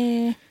niin kuin,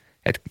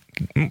 että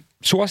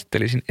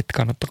suosittelisin, että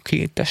kannattaa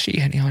kiinnittää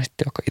siihen ihan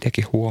sitten vaikka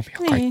itsekin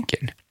huomioon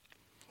kaikkeen.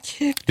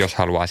 Jos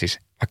haluaa siis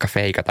vaikka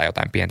feikata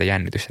jotain pientä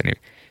jännitystä,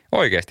 niin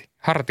oikeasti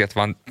hartiat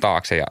vaan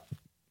taakse ja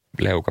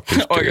leuka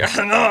pystyy. Oikein,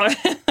 no.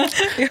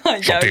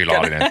 Ihan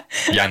sotilaallinen,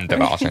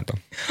 jäntevä asento.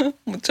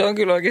 Mutta se on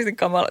kyllä oikeasti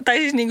kamala. Tai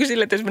siis niin kuin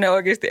sille, että jos menee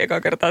oikeasti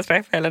eka kertaa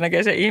treffeillä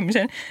näkee sen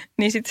ihmisen,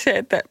 niin sitten se,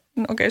 että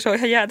no okei, se on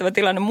ihan jäätävä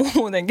tilanne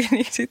muutenkin,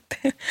 niin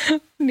sitten,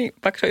 niin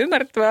vaikka se on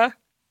ymmärrettävää,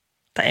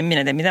 tai en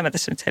minä tiedä, mitä mä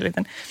tässä nyt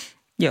selitän.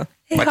 Joo,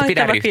 ei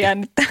haittaa vaikka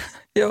jännittää.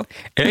 Joo.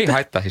 Ei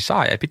haittaa, siis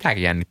saa ja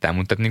pitääkin jännittää,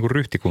 mutta niinku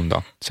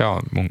ryhtikunto, se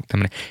on mun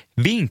tämmöinen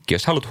vinkki.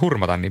 Jos haluat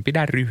hurmata, niin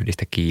pidä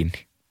ryhdistä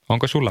kiinni.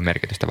 Onko sulla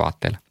merkitystä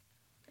vaatteilla?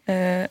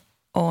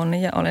 On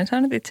ja olen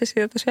saanut itse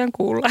siitä tosiaan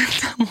kuulla,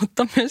 että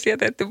mutta myös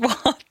jätetty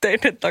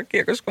vaatteiden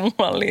takia, koska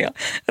mulla on liian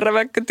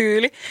räväkkä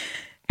tyyli.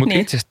 Mutta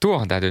itse asiassa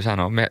tuohon täytyy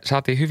sanoa, me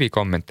saatiin hyviä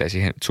kommentteja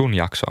siihen sun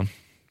jaksoon,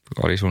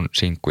 oli sun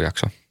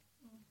sinkkujakso.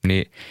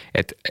 Niin,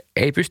 että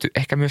ei pysty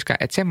ehkä myöskään,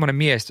 että semmoinen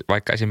mies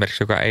vaikka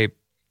esimerkiksi, joka ei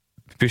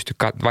pysty,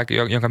 vaikka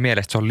jonka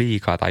mielestä se on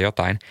liikaa tai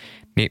jotain,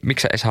 niin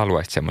miksi sä edes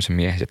haluaisit semmoisen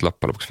miehen sitten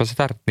loppujen lopuksi? Vaan sä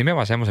tarvitset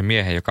nimenomaan semmoisen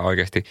miehen, joka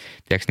oikeasti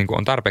tiedätkö, niin kuin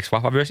on tarpeeksi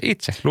vahva myös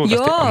itse.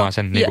 Luultavasti omaa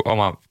sen niin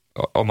kuin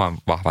oman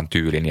vahvan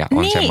tyylin ja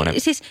on niin,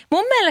 semmoinen. Siis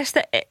mun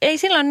mielestä ei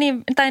silloin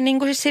niin, tai niin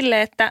kuin siis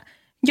silleen, että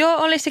joo,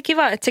 olisi se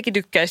kiva, että sekin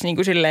tykkäisi niin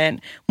kuin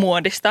silleen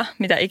muodista,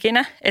 mitä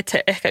ikinä, että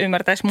se ehkä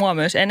ymmärtäisi mua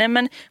myös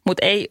enemmän,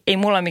 mutta ei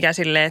mulla mikään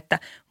silleen, että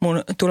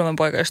mun tulevan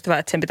poikaystävä,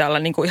 että sen pitää olla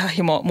niin kuin ihan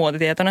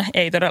muotitietoinen,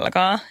 ei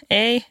todellakaan,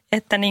 ei,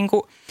 että niin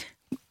kuin,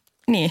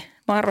 niin,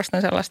 mä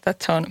arvostan sellaista,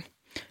 että se on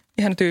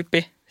ihan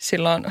tyyppi,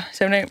 sillä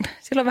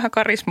on vähän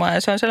karismaa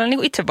ja se on sellainen niin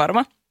kuin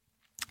itsevarma.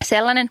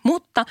 Sellainen,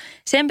 mutta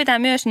sen pitää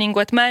myös, niin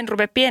kuin, että mä en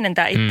rupea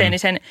pienentää itteeni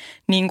sen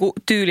niin kuin,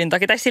 tyylin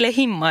takia tai sille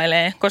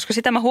himmailee, koska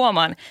sitä mä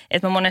huomaan,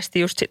 että mä monesti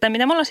just, tai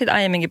mitä me ollaan siitä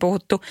aiemminkin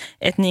puhuttu,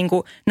 että niin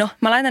kuin, no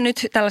mä laitan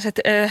nyt tällaiset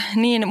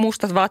niin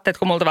mustat vaatteet,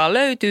 kun multa vaan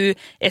löytyy,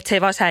 että se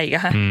ei vaan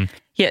säikähä.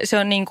 Ja se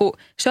on niin kuin,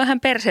 se on ihan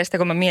perseestä,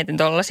 kun mä mietin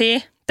tollasia.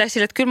 Tai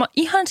sille, että kyllä mä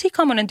ihan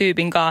sikamonen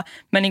tyypin kanssa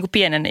mä niin kuin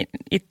pienen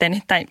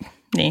itteeni, tai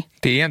niin.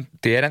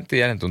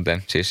 Tiedän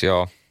tunteen, siis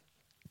joo.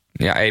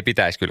 Ja ei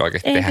pitäisi kyllä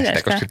oikeasti tehdä sitä,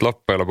 koska sitten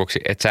loppujen lopuksi,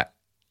 että sä,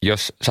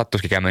 jos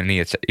sattuisikin käymään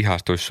niin, että sä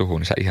ihastuisi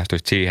suhun, niin sä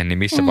ihastuisit siihen, niin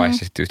missä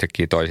vaiheessa sitten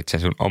yhtäkkiä toisit sen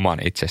sun oman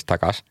itsesi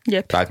takaisin.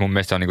 Tai että mun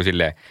mielestä se on niin kuin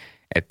silleen,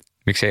 että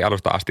miksei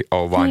alusta asti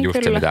ole vaan niin, just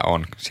kyllä. Se, mitä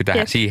on.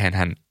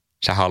 Siihenhän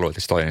sä haluat,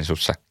 että toinen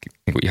sussa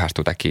niin kuin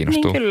ihastuu tai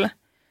kiinnostuu. Niin kyllä,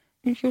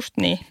 just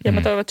niin. Ja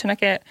mä toivon, että se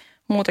näkee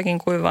muutakin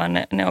kuin vaan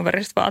ne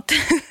overiset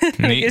vaatteet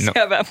niin,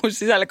 syövää mun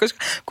sisälle,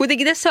 koska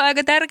kuitenkin tässä on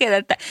aika tärkeää,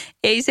 että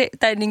ei se,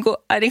 tai niin kuin,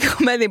 ainakin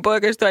kun mä etin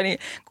poikastua, niin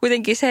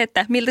kuitenkin se,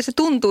 että miltä se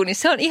tuntuu, niin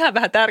se on ihan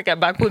vähän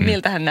tärkeämpää kuin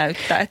miltä hän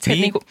näyttää. Että se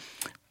niin kuin,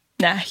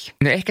 näin.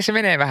 No ehkä se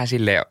menee vähän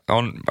silleen,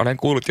 olen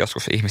kuullut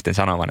joskus ihmisten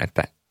sanovan,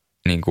 että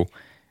niin kuin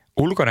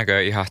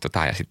ulkonäköön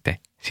ihastutaan ja sitten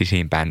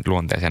sisimpään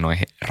luonteeseen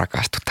noihin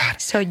rakastutaan.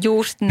 Se on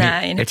just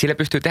näin. Niin, että sillä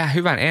pystyy tehdä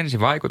hyvän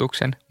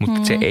ensivaikutuksen,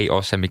 mutta se ei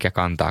ole se, mikä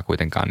kantaa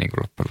kuitenkaan niin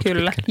kuin loppujen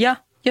kyllä. Pitkälle. Ja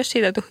jos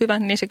siitä ei tule hyvä,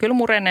 niin se kyllä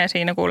murenee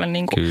siinä kuule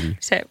niin kuin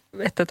se,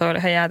 että toi oli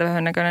ihan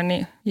jäätävän näköinen,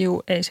 niin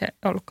juu, ei se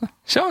ollutkaan.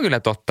 Se on kyllä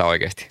totta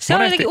oikeasti. Se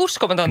on jotenkin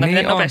uskomatonta, niin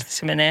miten nopeasti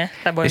se menee.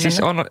 Tai voi ja siis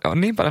on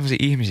niin paljon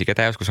sellaisia ihmisiä,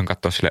 ketä joskus on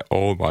katsoa silleen,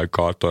 oh my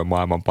god, toi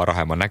maailman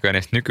parhaimman näköinen.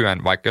 Ja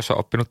nykyään, vaikka jos on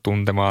oppinut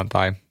tuntemaan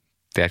tai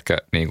tiedätkö,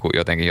 niin kuin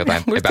jotenkin jotain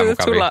epämukavia.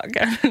 Musta sulla on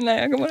käynyt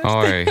näin aika monesti.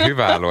 Oi,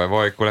 hyvä alue.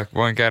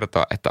 Voin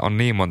kertoa, että on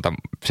niin monta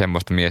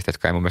semmoista miestä,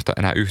 jotka ei mun mielestä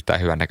ole enää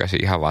yhtään hyvännäköisiä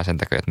ihan vaan sen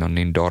takia, että ne on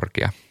niin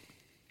dorkia.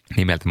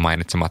 Nimeltä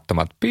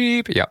mainitsemattomat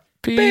piip ja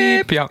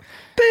piip ja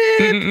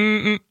piip.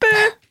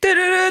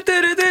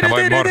 Mä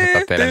voin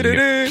morsettaa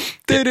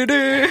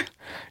teille.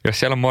 Jos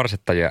siellä on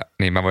morsettajia,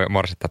 niin mä voin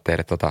morsettaa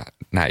teille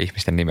nämä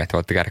ihmisten nimet.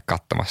 Voitte käydä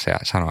katsomassa ja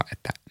sanoa,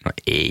 että no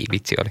ei,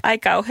 vitsi oli. Ai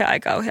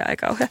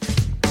kauhea.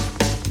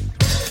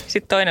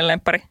 Sitten toinen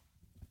lemppari.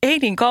 Ei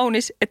niin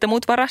kaunis, että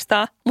muut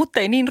varastaa, mutta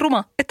ei niin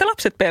ruma, että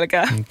lapset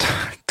pelkää.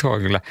 Tuo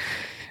kyllä.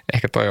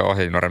 Ehkä toi on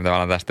ohjenuora, mitä mä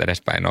alan tästä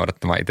edespäin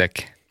noudattamaan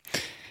itsekin.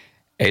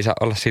 Ei saa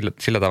olla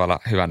sillä tavalla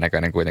hyvän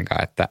näköinen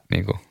kuitenkaan, että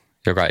niin kuin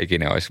joka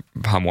ikinen olisi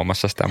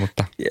hamuamassa sitä,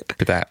 mutta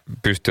pitää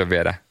pystyä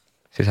viedä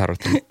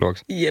sisarusten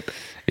luokse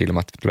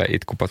ilman, että tulee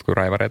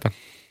itkupotkuraivareita.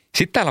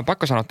 Sitten täällä on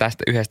pakko sanoa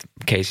tästä yhdestä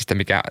keisistä,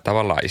 mikä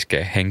tavallaan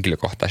iskee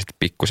henkilökohtaisesti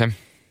pikkusen.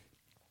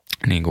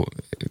 Niin kuin,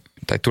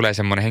 tai tulee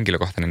semmoinen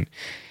henkilökohtainen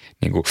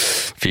niin kuin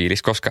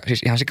fiilis, koska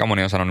siis ihan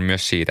sikamoni on sanonut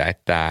myös siitä,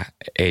 että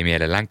ei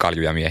mielellään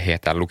kaljuja miehiä.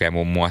 Täällä lukee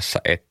muun muassa,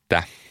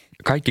 että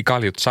kaikki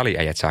kaljut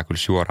saliäijät saa kyllä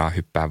suoraan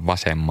hyppää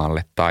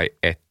vasemmalle tai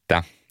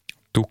että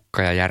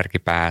tukka ja järki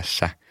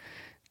päässä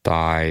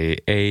tai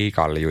ei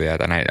kaljuja.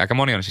 Tai näin. Aika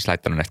moni on siis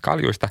laittanut näistä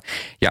kaljuista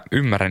ja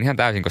ymmärrän ihan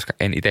täysin, koska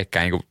en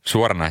itsekään niin kuin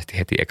suoranaisesti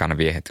heti ekana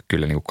viehet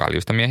kyllä niin kuin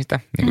kaljuista miehistä.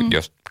 Niin kuin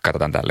jos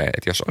katsotaan tälleen,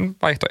 että jos on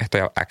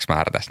vaihtoehtoja X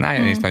määrä tässä näin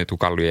ja niistä on joku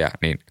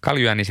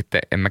kaljuja, niin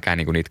sitten en mäkään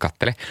niin kuin niitä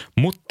kattele.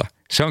 Mutta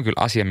se on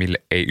kyllä asia,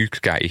 mille ei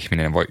yksikään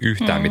ihminen voi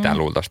yhtään mitään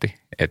luultavasti.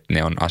 Että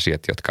ne on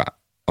asiat, jotka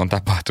on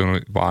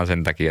tapahtunut vaan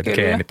sen takia, että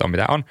geenit on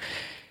mitä on.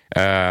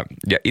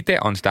 Ja itse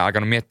on sitä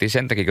alkanut miettiä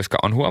sen takia, koska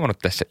on huomannut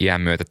tässä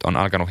iän myötä, että on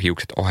alkanut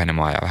hiukset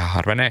ohenemaan ja vähän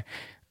harvenee.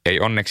 ei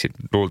onneksi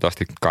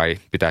luultavasti kai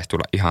pitäisi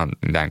tulla ihan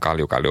mitään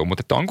kaljukaljua,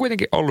 mutta että on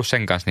kuitenkin ollut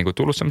sen kanssa niin kuin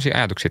tullut sellaisia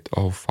ajatuksia,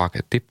 että oh fuck,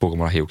 että tippuuko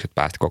mulla hiukset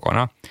päästä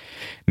kokonaan.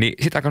 Niin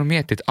sitä alkanut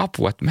miettiä, että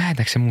apua, että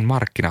vähentääkö se mun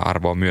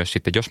markkina-arvoa myös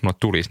sitten, jos mulla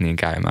tulisi niin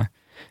käymään.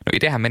 No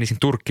itsehän menisin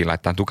Turkkiin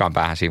laittaa tukan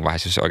päähän siinä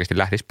vaiheessa, jos se oikeasti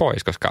lähtisi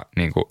pois, koska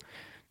niin kuin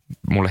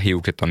mulle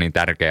hiukset on niin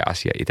tärkeä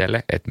asia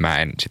itselle, että mä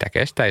en sitä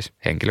kestäisi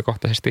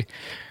henkilökohtaisesti.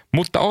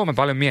 Mutta oon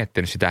paljon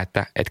miettinyt sitä,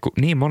 että kun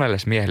niin monelle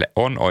miehelle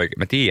on oikein,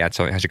 mä tiedän, että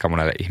se on ihan sika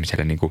monelle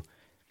ihmiselle niin kuin,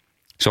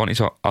 se on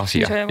iso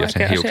asia, jos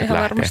sen hiukset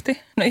lähtee.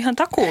 Varmasti. No ihan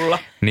takuulla.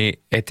 Niin,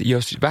 että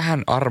jos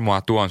vähän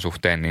armoa tuon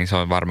suhteen, niin se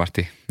on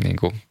varmasti niin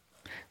kuin,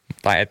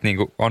 tai että niin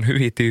kuin on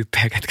hyviä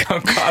tyyppejä, ketkä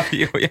on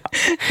kaljuja.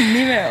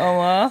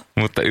 Nimenomaan.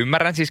 Mutta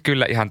ymmärrän siis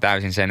kyllä ihan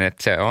täysin sen,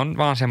 että se on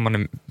vaan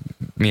semmoinen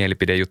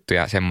mielipidejuttu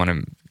ja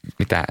semmoinen,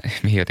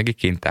 mihin jotenkin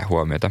kiinnittää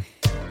huomiota.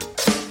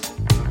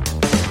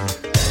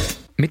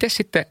 Miten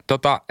sitten,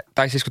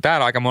 tai siis kun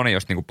täällä aika moni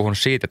just niinku puhunut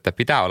siitä, että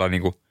pitää olla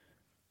niinku,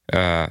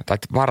 tai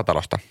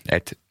vartalosta,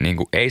 että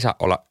niinku ei saa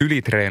olla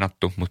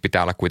ylitreenattu, mutta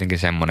pitää olla kuitenkin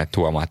semmoinen,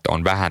 että huomaa, että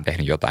on vähän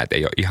tehnyt jotain, että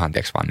ei ole ihan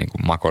vaan niinku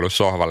makoillut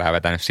sohvalle ja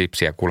vetänyt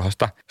sipsiä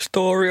kulhosta.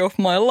 Story of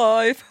my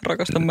life,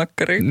 rakastan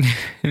mäkkäriä.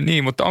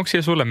 Niin, mutta onko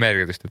sillä sulle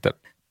merkitystä,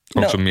 että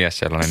onko sun mies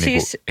sellainen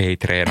siis, niinku ei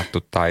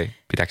treenattu tai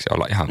pitääkö se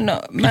olla ihan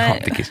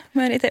tikis?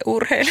 Mä en itse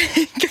urheile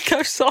enkä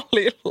käy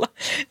salilla,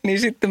 niin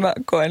sitten mä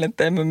koen,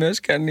 että en mä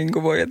myöskään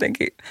niinku voi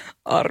jotenkin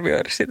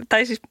arvioida sitä.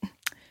 Tai siis,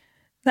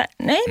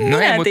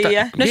 mutta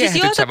tiedä. No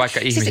siis sä vaikka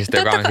ihmisistä,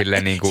 joka on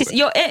silleen niinku... Siis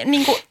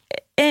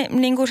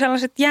niinku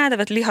sellaiset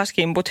jäätävät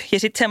lihaskimput ja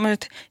sitten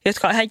sellaiset,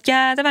 jotka on ihan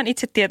jäätävän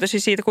itsetietoisia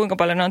siitä, kuinka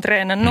paljon ne on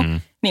treenannut,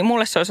 niin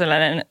mulle se on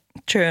sellainen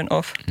turn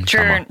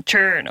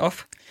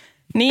off.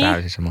 Niin,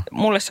 täysin sama.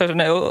 Mulle se on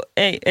sellainen,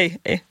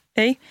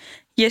 ei.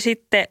 Ja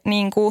sitten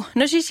niinku,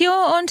 no siis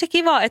joo, on se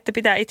kiva, että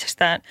pitää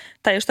itsestään,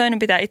 tai jos toinen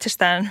pitää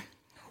itsestään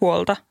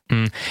huolta.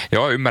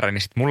 Joo, ymmärrän.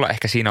 Niin sitten mulla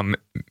ehkä siinä on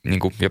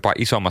niinku jopa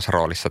isommassa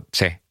roolissa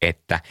se,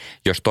 että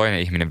jos toinen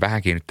ihminen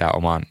vähän kiinnittää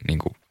omaan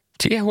niinku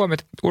siihen huomioon,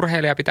 että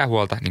urheilija pitää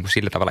huolta niin kuin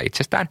sillä tavalla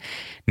itsestään,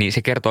 niin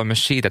se kertoo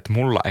myös siitä, että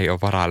mulla ei ole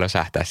varaa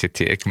lösähtää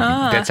sitten. Että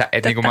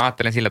niin kuin mä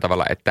ajattelen sillä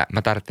tavalla, että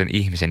mä tarvitsen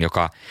ihmisen,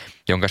 jonka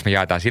kanssa me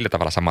jaetaan sillä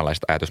tavalla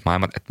samanlaiset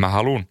ajatusmaailmat, että mä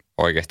haluan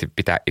oikeasti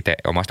pitää itse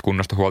omasta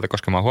kunnosta huolta,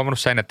 koska mä oon huomannut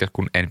sen, että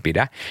kun en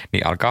pidä,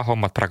 niin alkaa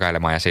hommat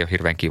prakailemaan ja se ei ole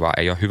hirveän kivaa.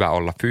 Ei ole hyvä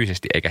olla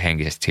fyysisesti eikä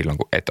henkisesti silloin,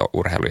 kun et ole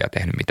urheiluja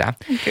tehnyt mitään.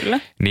 Kyllä.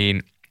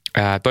 Niin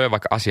toi on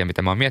vaikka asia,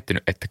 mitä mä oon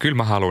miettinyt, että kyllä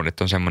mä haluan,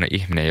 että on semmoinen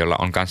ihminen, jolla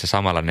on kanssa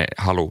samanlainen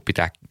halu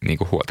pitää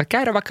niinku huolta.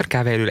 Käydä vaikka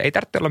kävelyllä. Ei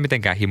tarvitse olla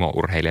mitenkään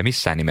himo-urheilija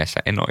missään nimessä.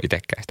 En ole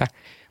itsekään sitä.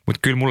 Mutta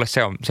kyllä mulle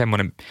se on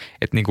semmoinen,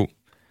 että niinku,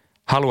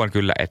 haluan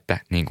kyllä, että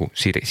niinku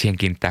siihen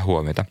kiinnittää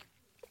huomiota.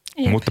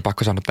 Jep. Mutta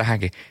pakko sanoa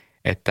tähänkin,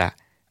 että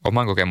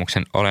oman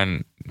kokemuksen olen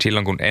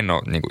silloin, kun en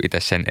ole niin itse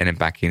sen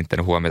enempää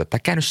kiinnittänyt huomiota tai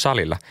käynyt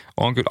salilla.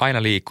 Olen kyllä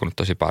aina liikkunut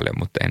tosi paljon,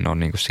 mutta en ole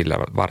niin sillä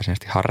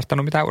varsinaisesti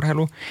harrastanut mitään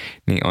urheilua.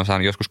 Niin olen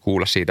saanut joskus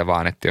kuulla siitä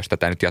vaan, että jos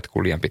tätä nyt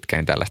jatkuu liian pitkään,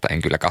 niin tällaista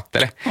en kyllä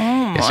kattele.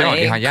 Oh ja se on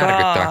ihan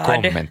järkyttävä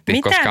kommentti.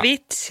 Mitä koska,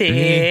 vitsiä?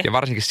 Niin, ja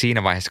varsinkin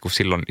siinä vaiheessa, kun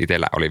silloin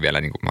itsellä oli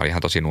vielä, niin kuin, mä olin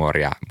ihan tosi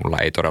nuori ja mulla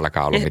ei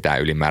todellakaan ollut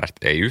mitään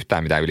ylimääräistä, ei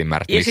yhtään mitään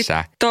ylimääräistä missään.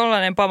 Ja sitten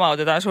tollainen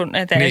pamautetaan sun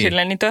eteen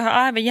silleen, niin toi on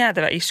aivan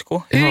jäätävä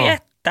isku. Hyi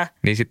että.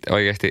 Niin sitten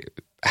oikeasti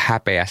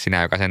häpeä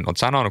sinä, joka sen on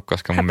sanonut,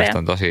 koska mun mielestä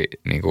on tosi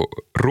niin kuin,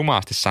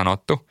 rumaasti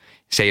sanottu.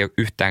 Se ei ole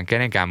yhtään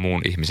kenenkään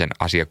muun ihmisen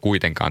asia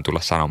kuitenkaan tulla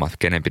sanomaan, että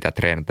kenen pitää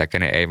treenata ja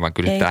kenen ei, vaan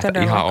kyllä tästä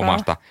ihan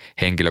omasta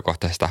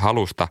henkilökohtaisesta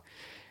halusta.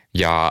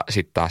 Ja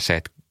sitten taas se,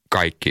 että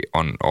kaikki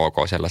on ok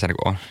sellaisena,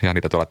 kun on ja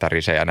niitä tuolla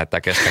tärisee ja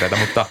näyttää keskareita,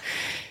 mutta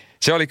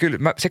se oli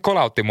kyllä, se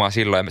kolautti mua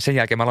silloin ja sen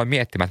jälkeen mä aloin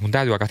miettimään, että mun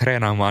täytyy alkaa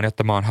treenaamaan,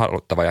 jotta mä oon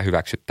haluttava ja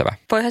hyväksyttävä.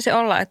 Voihan se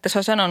olla, että se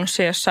on sanonut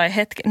se jossain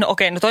hetki. No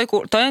okei, no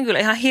toi on kyllä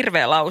ihan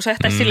hirveä lause.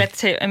 Tai sille, että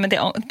se,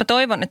 mä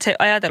toivon, että se ei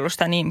ajatellut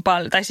sitä niin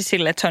paljon. Tai siis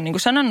sille, että se on niinku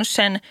sanonut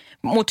sen.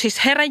 Mutta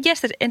siis herran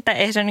jestä, entä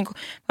ei se niinku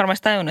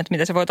varmasti tajunnut, että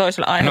mitä se voi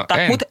toiselle aiheuttaa.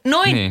 No mutta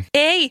noin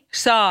ei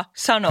saa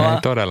sanoa.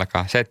 Ei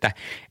todellakaan. Se, että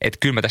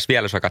kyllä mä tässä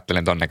vielä sua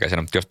katselen ton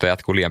näköisenä, mutta jos toi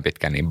jatkuu liian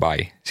pitkään, niin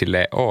bye.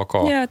 Silleen ok.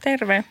 Joo,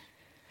 terve.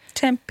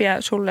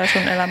 Tsemppiä sulle ja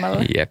sun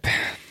elämälle. Jep.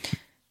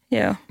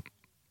 Joo.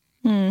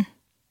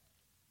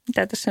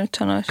 Mitä tässä nyt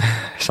sanoisi?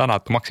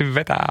 Sanattomaksi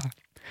vetää.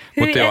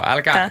 Mutta joo,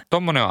 älkää,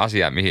 tommonen on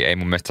asia, mihin ei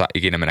mun mielestä saa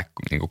ikinä mennä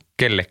niinku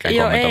kellekään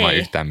kommentoimaan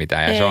yhtään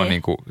mitään. Ja se on,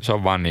 se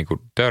on vaan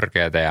niinku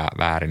törkeätä ja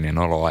väärin ja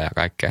noloa ja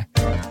kaikkea.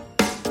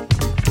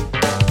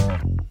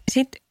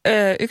 Sitten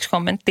yksi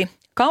kommentti.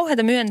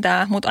 Kauheata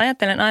myöntää, mutta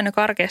ajattelen aina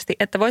karkeasti,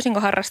 että voisinko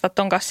harrastaa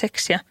ton kanssa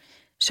seksiä.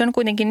 Se on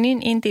kuitenkin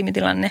niin intiimi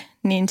tilanne,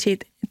 niin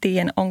siitä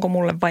tiedän, onko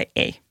mulle vai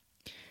ei.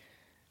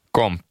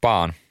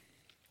 Komppaan.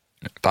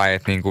 Tai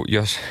että niinku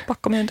jos...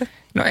 Pakko myöntää.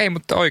 No ei,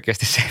 mutta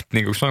oikeasti se, että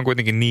niinku se on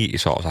kuitenkin niin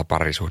iso osa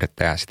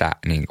parisuhdetta ja sitä,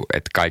 niinku,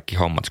 että kaikki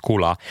hommat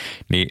skulaa.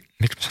 Niin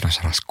miksi mä sanoin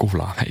sana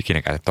skulaa? Mä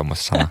ikinä käytä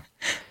tuommoista sanaa.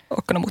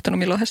 Ootko ne muuttanut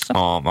Milohessa?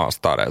 Mä oon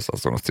Stadeessa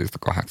asunut siitä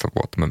 8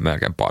 vuotta. Mä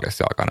melkein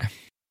paljasti jalkainen.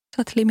 Sä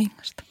oot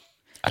Limingasta.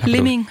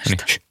 Limingasta.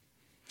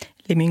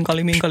 Niin.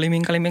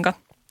 Liminka.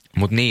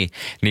 Mut niin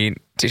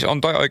siis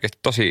on toi oikeasti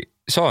tosi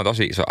se on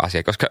tosi iso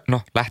asia, koska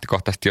no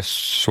lähtökohtaisesti,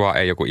 jos sua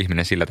ei joku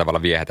ihminen sillä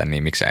tavalla viehätä,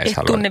 niin miksi sä edes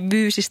halua? tunne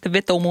fyysistä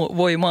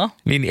vetovoimaa.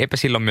 Niin, eipä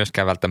silloin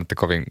myöskään välttämättä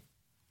kovin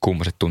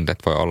kummoiset tunteet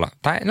voi olla.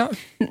 Tai no.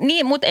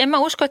 Niin, mutta en mä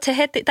usko, että se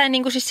heti, tai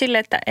niin kuin siis silleen,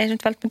 että ei se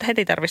nyt välttämättä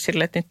heti tarvitse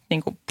silleen, että nyt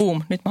niin kuin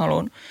boom, nyt mä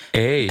haluan.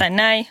 Ei. Tai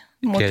näin,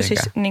 mutta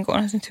Tietenkään. siis niin kuin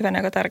on se nyt hyvänä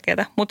aika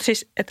tärkeää. Mutta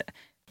siis, että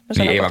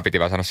niin ei vaan piti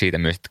vaan sanoa siitä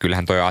myös, että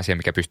kyllähän toi on asia,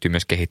 mikä pystyy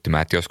myös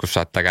kehittymään, että joskus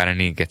saattaa käydä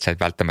niinkin, että sä et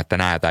välttämättä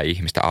näe jotain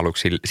ihmistä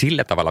aluksi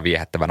sillä tavalla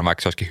viehättävänä,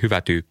 vaikka se olisikin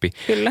hyvä tyyppi.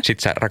 Kyllä.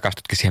 Sitten sä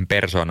rakastutkin siihen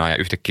persoonaan ja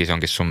yhtäkkiä se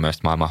onkin sun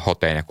mielestä maailman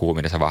hotein ja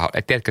kuumin ja sä vaan,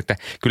 et tiedätkö, että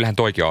kyllähän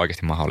toikin on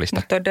oikeasti mahdollista.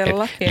 No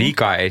todellakin. Et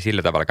liikaa ei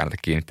sillä tavalla kannata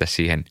kiinnittää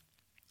siihen,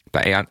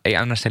 tai ei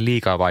anna sen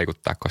liikaa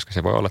vaikuttaa, koska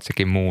se voi olla, että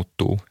sekin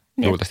muuttuu.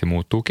 Luultavasti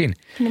muuttuukin.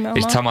 Nimenomaan.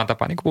 Ja sitten samaan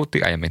tapaan, niin kuin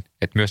puhuttiin aiemmin,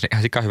 että myös ne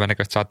ihan sikahyvän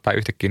näköistä saattaa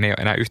yhtäkkiä, ne ei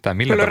ole enää yhtään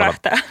millään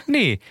Pölörähtää. tavalla.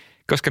 Niin,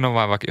 koska ne on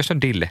vaan vaikka, jos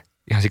on Dille,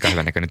 ihan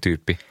sikahyvän näköinen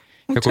tyyppi,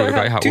 joku, se on joka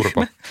on ihan tyhmä.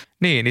 urpo.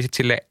 Niin sitten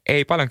sille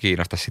ei paljon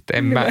kiinnosta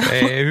sitten,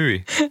 ei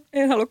hyi.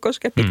 En halua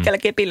koskea pitkällä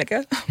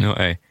kepilläkään. No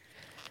ei.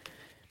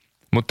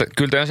 Mutta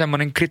kyllä toi on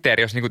semmoinen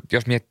kriteeri,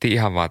 jos miettii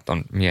ihan vaan, että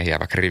on miehiä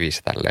vaikka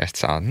rivissä tälleen, että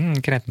saa,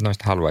 kenet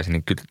noista haluaisi,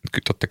 niin kyllä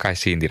totta kai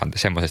siinä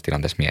tilanteessa, semmoisessa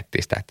tilanteessa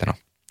miettii sitä, että no,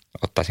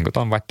 ottaisinko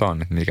ton vai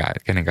ton, että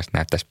kenen kanssa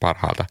näyttäisi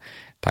parhaalta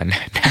tai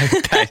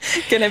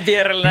näyttäisi. Kenen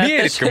vierellä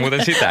näyttäisi. Mietitkö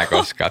muuten sitä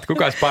koskaan, että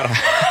kuka olisi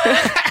parhaalta?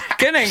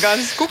 Kenen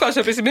kanssa? Kuka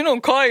sopisi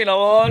minun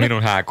kainaloon?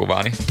 Minun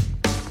hääkuvaani.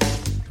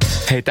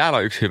 Hei, täällä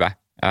on yksi hyvä.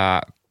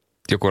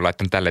 Joku on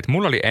laittanut tälle, että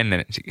mulla oli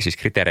ennen siis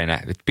kriteereinä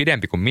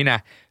pidempi kuin minä,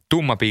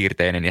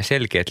 tummapiirteinen ja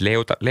selkeät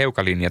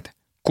leukalinjat,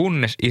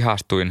 kunnes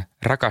ihastuin,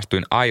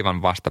 rakastuin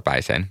aivan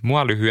vastapäiseen.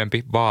 Mua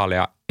lyhyempi,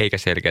 vaalea, eikä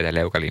selkeitä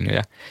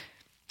leukalinjoja.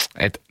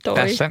 Et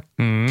tässä.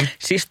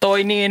 Siis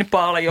toi niin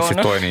paljon. Siis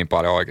toi niin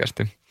paljon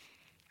oikeasti.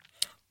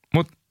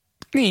 Mut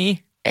niin,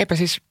 eipä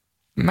siis,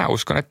 mä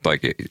uskon, että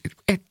toikin,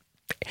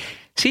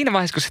 siinä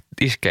vaiheessa kun se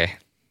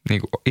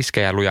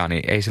iskee ja lujaa,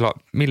 niin ei sillä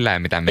ole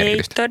millään mitään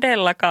merkitystä. Ei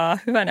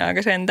todellakaan, hyvänä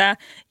aika sentään.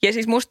 Ja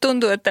siis musta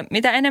tuntuu, että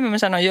mitä enemmän mä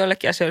sanon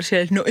joillekin asioille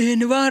siellä, että no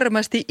en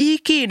varmasti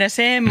ikinä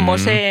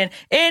semmoseen.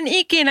 En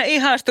ikinä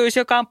ihastuisi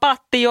jokaan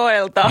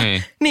Pattijoelta.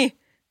 Niin.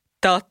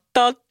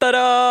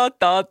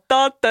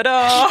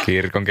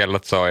 Kirkon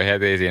kellot soi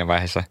heti siinä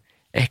vaiheessa.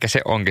 Ehkä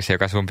se onkin se,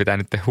 joka sun pitää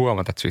nyt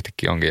huomata, että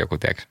yhtäkkiä onkin joku,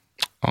 tiedätkö?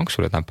 Onko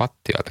sulla jotain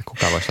Pattijoelta?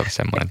 Kuka voisi olla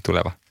semmoinen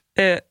tuleva?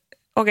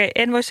 Okei,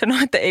 en voi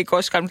sanoa, että ei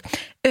koskaan, mutta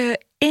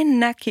en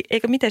näki,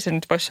 eikä miten se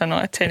nyt voisi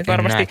sanoa, että se ei nyt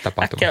varmasti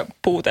äkkiä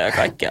puuta ja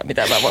kaikkea,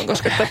 mitä mä voin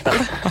koskettaa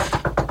tällä.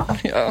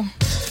 Joo.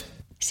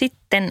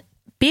 Sitten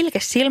pilke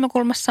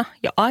silmäkulmassa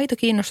ja aito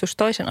kiinnostus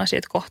toisen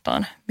asiat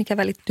kohtaan, mikä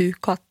välittyy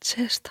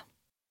katseesta.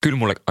 Kyllä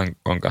mulle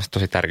on myös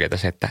tosi tärkeää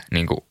se, että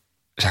niin kuin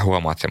sä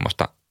huomaat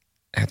semmoista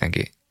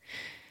jotenkin,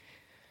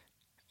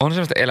 on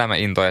semmoista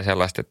elämäintoa ja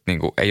sellaista, että niin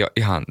kuin ei ole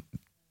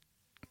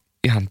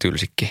ihan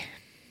tylsikki.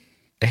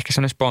 Ehkä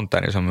semmoinen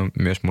spontaanius on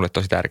myös mulle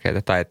tosi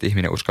tärkeää, tai että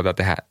ihminen uskaltaa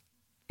tehdä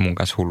mun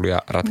kanssa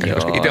hulluja ratkaisuja,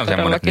 koska itse on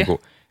semmoinen, että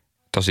niinku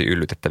tosi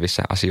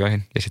yllytettävissä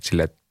asioihin. Ja sitten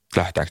silleen, että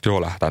lähdetään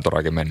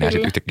todellakin mennä. Ja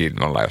sitten yhtäkkiä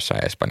me ollaan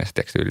jossain Espanjassa,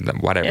 tiedätkö,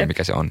 whatever,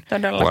 mikä se on.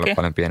 Voi olla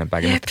paljon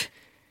pienempääkin, mutta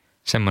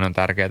semmoinen on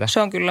tärkeää. Se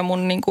on kyllä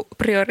mun niinku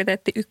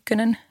prioriteetti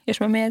ykkönen, jos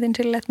mä mietin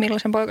silleen, että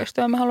millaisen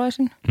poikaystävän mä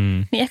haluaisin.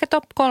 Niin ehkä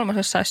top 3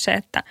 olisi se,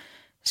 että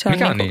se on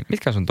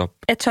Mitkä on sun top?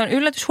 Että se on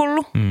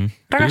yllätyshullu.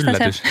 Rakastan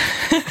yllätys.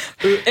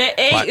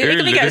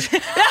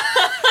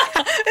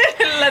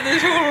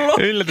 Yllätyshullu.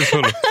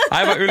 Yllätyshullu.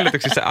 Aivan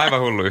yllätyksissä, aivan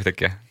hullu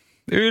yhtäkkiä.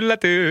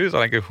 Yllätys,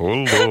 olenkin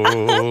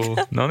hullu.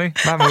 Noniin,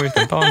 mä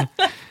muistan ton.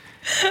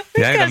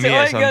 Mikä se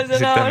mies on,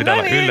 sitten pitää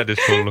olla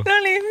yllätyshullu. No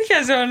niin,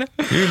 mikä se on?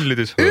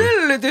 Yllätyshullu.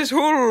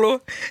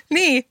 Yllätyshullu.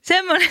 Niin,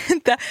 semmoinen,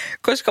 että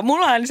koska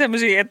mulla on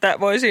semmoisia, että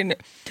voisin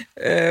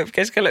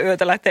keskellä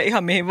yötä lähteä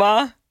ihan mihin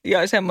vaan.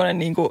 Ja semmoinen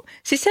niinku,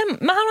 siis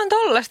mä haluan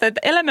tollaista,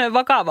 että elämä on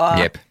vakavaa.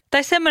 Jep.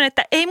 Tai semmoinen,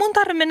 että ei mun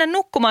tarvitse mennä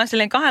nukkumaan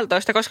silleen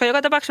 12, koska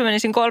joka tapauksessa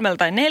menisin 3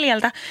 tai 4,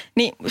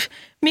 niin,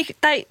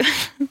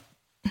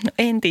 no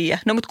en tiedä.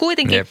 No mutta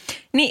kuitenkin,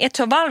 niin että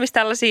se on valmis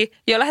tällaisia,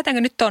 joo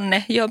lähdetäänkö nyt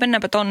tonne, joo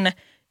mennäänpä tonne,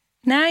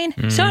 näin.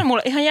 Se on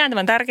mulle ihan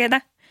jäätävän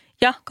tärkeää.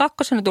 Ja 2.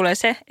 tulee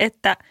se,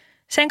 että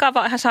sen kanssa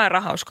vaan ihan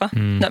sairaan-hauska.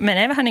 No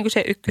menee vähän niin kuin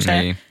se 1.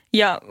 Niin.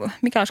 Ja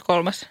mikä olisi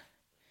 3?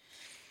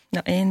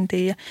 No en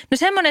tiedä. No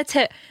semmoinen, että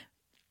se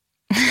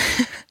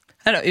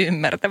hän on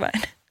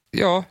ymmärtäväinen.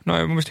 Joo, no on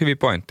mun mielestä hyviä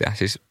pointteja.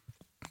 Siis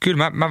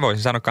kyllä mä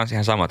voisin sanoa kans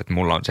ihan samat, että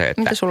mulla on se,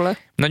 että mitä sulla on?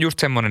 No just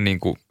semmoinen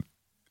niinku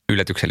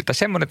yllätyksellinen, tai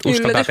semmoinen, että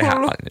uskaltaa tehdä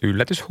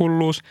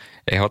yllätyshulluus,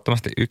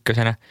 ehdottomasti 1.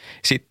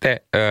 Sitten,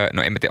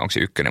 no en mä tiedä onko se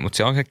 1, mutta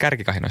se on se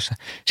kärkikahinoissa.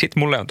 Sitten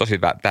mulle on tosi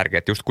tärkeää,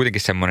 että just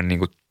kuitenkin semmoinen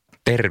niinku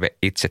terve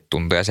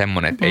itsetunto ja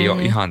semmoinen, että ei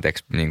ole ihan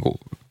niinku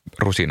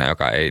rusina,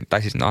 joka ei,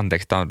 tai siis no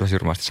anteeksi, tämä on tosi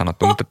rumasti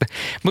sanottu, mutta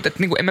että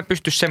niin en mä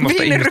pysty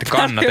semmoista ihmistä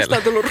kannatella. Josta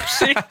on tullut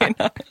rusina.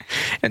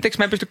 Eikö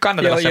mä en pysty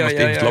kannatella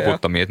semmoista ihmistä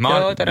loputtomia. Mä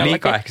oon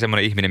liikaa ehkä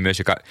semmoinen ihminen myös,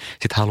 joka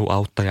sit haluaa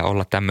auttaa ja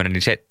olla tämmöinen,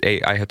 niin se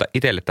ei aiheuta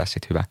itselle taas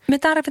sit hyvää. Me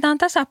tarvitaan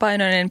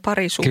tasapainoinen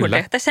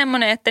parisuhde. Tai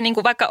semmoinen, että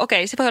niinku vaikka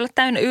okei, se voi olla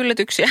täynnä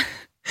yllätyksiä.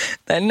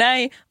 tai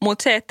näin,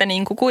 mutta se, että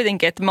niinku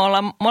kuitenkin, että me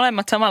ollaan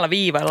molemmat samalla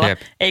viivalla,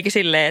 eikä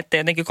silleen, että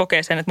jotenkin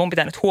kokee sen, että mun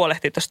pitää nyt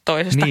huolehtia tuosta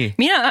toisesta. Niin.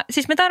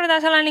 Siis me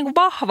tarvitaan sellainen niinku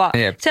vahva,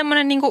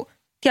 semmoinen niinku,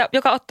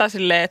 joka ottaa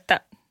silleen, että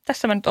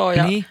tässä mä nyt oon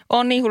ja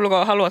on niin hullu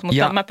kuin haluat,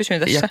 mutta mä pysyn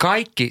tässä. Ja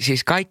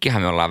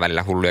kaikkihan me ollaan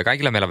välillä hulluja,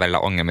 kaikilla meillä on välillä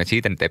ongelmia, että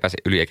siitä nyt ei pääse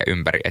yli eikä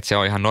ympäri, että se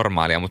on ihan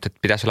normaalia, mutta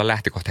pitäisi olla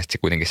lähtökohtaisesti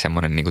kuitenkin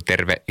semmoinen niinku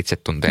terve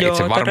itsetunto ja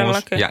itsevarmuus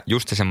todellakin. Ja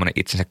just se semmoinen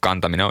itsensä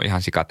kantaminen on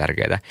ihan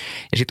sikatärkeää.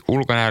 Ja sitten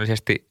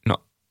ulkonäöllisesti, no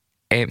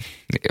ei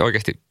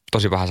oikeasti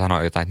tosi paha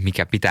sanoa jotain, että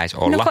mikä pitäisi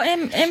olla. No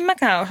en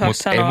mäkään osaa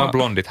mutta sanoa. Mutta ei mua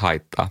blondit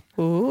haittaa.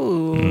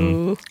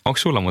 Onko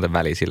sulla muuten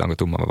väliä silloin, kun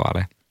tumma vai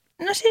vaalea?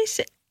 No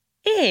siis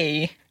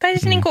ei. Tai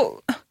siis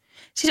niinku...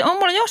 Siis on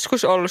mulla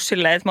joskus ollut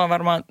silleen, että mä oon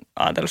varmaan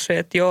ajatellut se,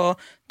 että joo,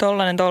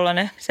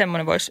 tollanen,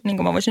 semmoinen voisi, niin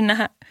kuin mä voisin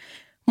nähdä.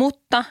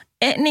 Mutta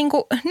niin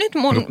kuin, nyt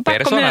mun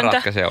pakko myöntää.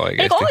 Ratkaisee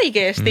oikeasti. Eikö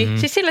oikeasti?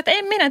 Siis sillä, että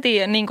en minä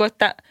tiedä, niin kuin,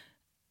 että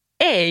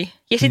ei.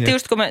 Ja sitten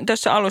just kun mä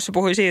tuossa alussa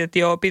puhuin siitä, että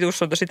joo,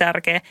 pituus on tosi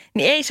tärkeä,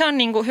 niin ei se on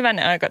niin kuin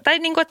hyvänen aika. Tai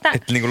niin kuin, että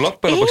niin kuin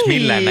loppujen lopuksi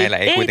millään näillä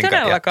ei kuitenkaan. Ei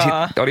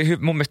todellakaan. Oli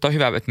mun mielestä on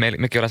hyvä, että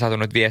mekin ollaan saatu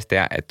noita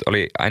viestejä, että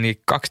oli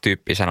ainakin 2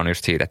 tyyppiä sanonut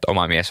just siitä, että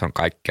oma mies on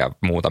kaikkea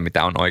muuta,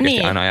 mitä on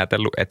oikeasti aina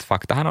ajatellut. Että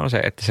faktahan on se,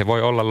 että se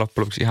voi olla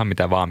loppujen lopuksi ihan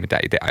mitä vaan, mitä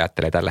itse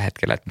ajattelee tällä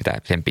hetkellä, että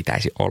mitä sen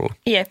pitäisi olla.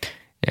 Jep.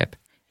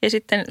 Ja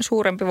sitten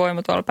suurempi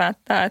voima tuolla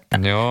päättää, että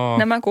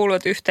nämä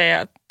kuuluvat yhteen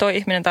ja toi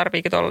ihminen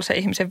tarviikin tuolla se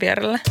ihmisen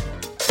vierellä.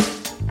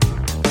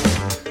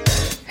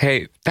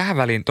 Hei, tähän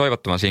väliin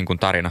toivottoman sinkun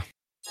tarina.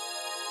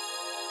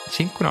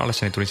 Sinkkuna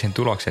ollessani tuli siihen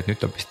tulokseen, että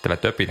nyt on pistettävä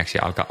töpinäksi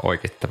ja alkaa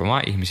oikeasti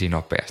tapamaan ihmisiä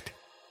nopeasti.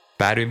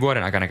 Päädyin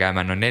vuoden aikana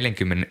käymään noin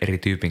 40 eri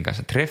tyypin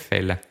kanssa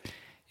treffeillä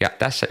ja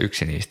tässä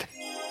yksi niistä.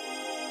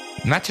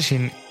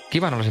 Matchasin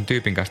kivanolaisen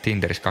tyypin kanssa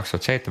Tinderissä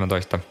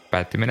 2017,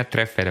 päätti mennä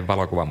treffeille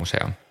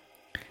valokuvamuseoon.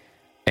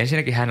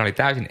 Ensinnäkin hän oli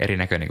täysin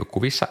erinäköinen kuin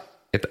kuvissa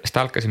ja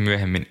stalkkasin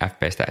myöhemmin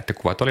FB:stä, että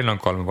kuvat oli noin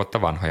 3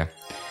 vuotta vanhoja.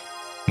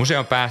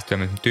 Museon päästyä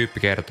tyyppi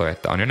kertoi,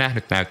 että on jo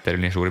nähnyt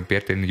näyttelyn ja suurin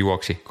piirtein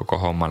juoksi koko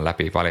homman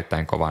läpi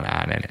valittain kovan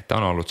ääneen, että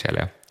on ollut siellä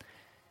jo.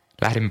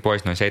 Lähdimme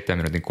pois noin 7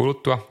 minuutin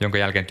kuluttua, jonka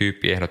jälkeen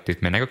tyyppi ehdotti,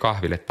 että mennäänkö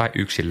kahville tai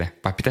yksille,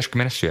 vai pitäisikö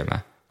mennä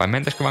syömään, vai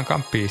mentäisikö vaan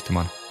kamppiin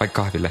istumaan, vai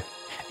kahville,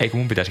 eikö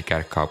mun pitäisi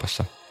käydä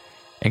kaupassa.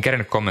 En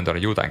kerennyt kommentoida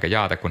juuta enkä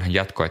jaata, kun hän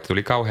jatkoi, että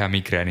tuli kauhea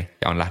migreeni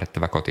ja on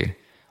lähdettävä kotiin.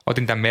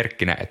 Otin tämän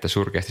merkkinä, että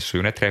surkeasti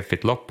sujuneet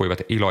treffit loppuivat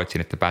ja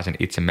iloitsin, että pääsen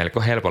itse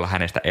melko helpolla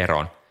hänestä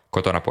eroon.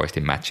 Kotona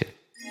poistin matchin.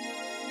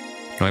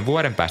 Noin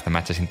vuoden päästä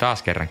matchasin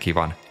taas kerran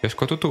kivan,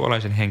 josko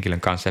tutuoloisen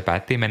henkilön kanssa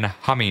päättiin mennä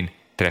Hamiin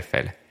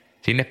treffeille.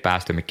 Sinne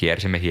päästömme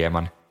kiersimme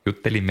hieman,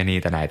 juttelimme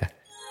niitä näitä.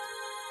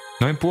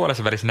 Noin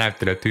puolessa välissä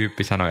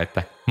näyttelijätyyppi sanoi,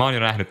 että mä oon jo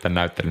nähnyt tämän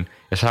näyttelyn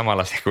ja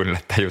samalla sekunnilla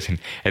tajusin,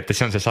 että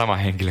se on se sama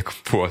henkilö kuin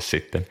vuosi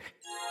sitten.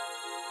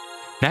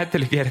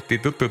 Näyttely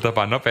kierrettiin tuttuun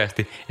tapaan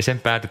nopeasti ja sen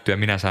päätyttyä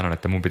minä sanon,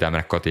 että mun pitää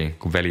mennä kotiin,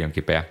 kun veli on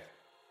kipeä.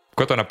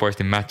 Kotona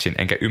poistin matchin,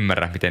 enkä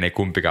ymmärrä, miten ei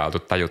kumpikaan oltu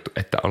tajuttu,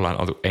 että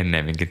ollaan oltu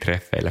ennemminkin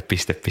treffeillä, ...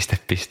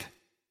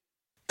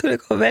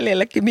 Tuliko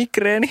veljellekin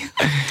migreeni?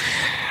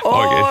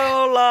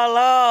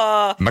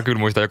 Mä kyllä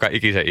muistan joka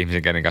ikisen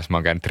ihmisen, kenen kanssa mä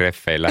oon käynyt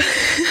treffeillä.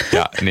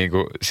 Ja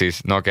niinku siis,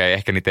 no okei,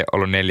 ehkä niitä ei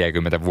ollut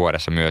 40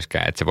 vuodessa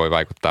myöskään, että se voi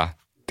vaikuttaa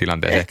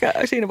tilanteeseen. Ehkä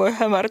siinä voi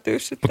hämärtyä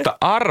sitten. Mutta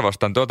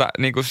arvostan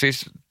niinku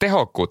siis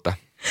tehokkuutta.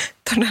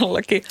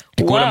 Todellakin.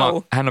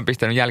 Kuulemma hän on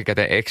pistänyt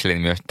jälkikäteen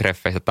Excelin myös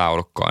treffeistä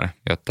taulukkoon,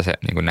 jotta se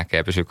niin näkee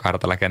ja pysyy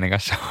kartalla kenen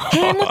kanssa.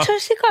 Hei, mutta se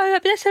olisi sika hyvä.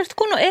 Pitäisi sellaista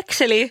kunnon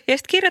Exceli ja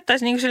sitten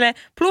kirjoittaisi niin silleen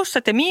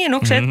plussat ja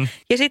miinukset.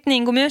 Ja sitten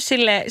niin myös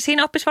silleen,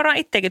 siinä oppisi varmaan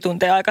itsekin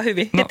tuntee aika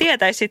hyvin. Ja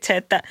tietäisi sitten se,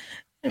 että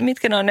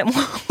mitkä ne on ne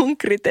mun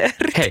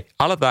kriteerit. Hei,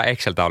 aloitetaan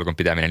Excel-taulukon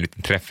pitäminen nyt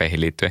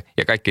treffeihin liittyen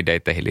ja kaikkiin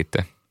deitteihin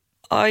liittyen.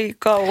 Ai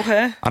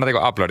kauhea.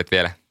 Annatteko uploadit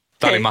vielä?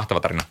 Tämä oli mahtava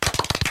tarina.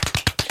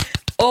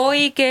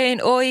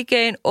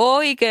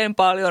 Oikein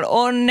paljon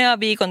onnea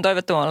viikon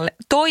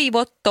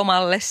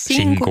toivottomalle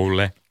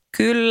sinkulle.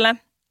 Kyllä.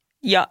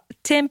 Ja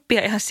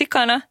tsemppiä ihan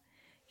sikana.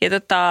 Ja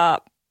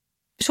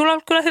sulla on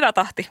ollut kyllä hyvä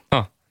tahti.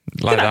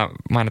 Laitetaan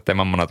mainitteen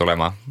mammona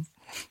tulemaan.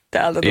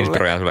 Täältä tulee.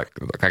 Inspiroidaan sulle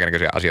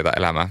kaikennäköisiä asioita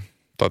elämään.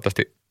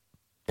 Toivottavasti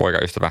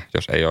poikaystävä,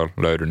 jos ei ole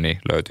löydy, niin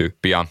löytyy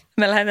pian.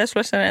 Me lähdetään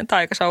sulle sellainen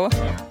taikasauva.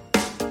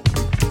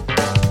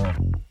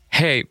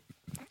 Hei.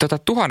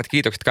 1000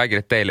 kiitokset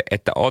kaikille teille,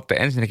 että olette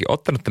ensinnäkin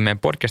ottanut tämän meidän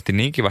podcastin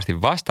niin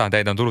kivasti vastaan.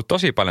 Teitä on tullut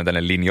tosi paljon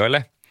tänne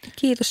linjoille.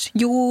 Kiitos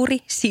juuri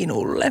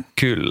sinulle.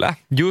 Kyllä,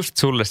 just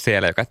sulle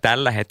siellä, joka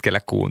tällä hetkellä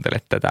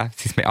kuuntelet tätä.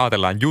 Siis me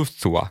ajatellaan just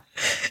sua.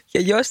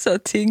 Ja jos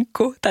oot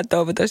sinkku, tai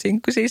toivoton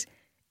sinkku siis,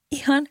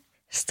 ihan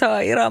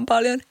sairaan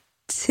paljon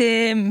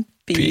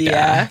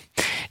tsemppiä.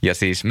 Ja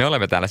siis me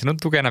olemme täällä sinun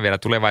tukena vielä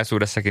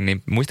tulevaisuudessakin,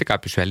 niin muistakaa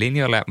pysyä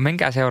linjoilla.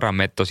 Menkää seuraamaan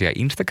meitä tosiaan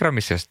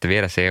Instagramissa, jos ette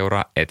vielä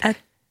seuraa.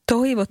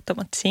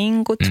 Toivottomat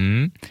sinkut.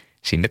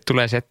 Sinne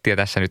tulee settiä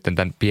tässä nyt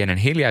tämän pienen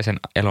hiljaisen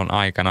elon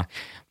aikana.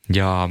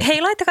 Ja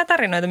hei, laittakaa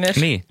tarinoita myös.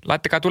 Niin,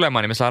 laittakaa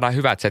tulemaan, niin me saadaan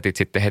hyvät setit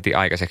sitten heti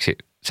aikaiseksi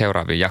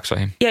seuraaviin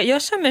jaksoihin. Ja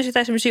jos on myös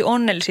jotain sellaisia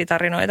onnellisia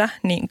tarinoita,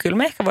 niin kyllä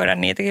me ehkä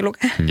voidaan niitäkin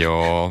lukea.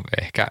 Joo,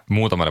 ehkä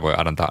muutamalle voi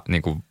antaa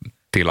niin kuin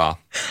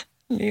tilaa.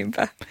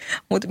 Niinpä.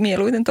 Mutta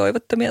mieluiten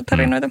toivottomia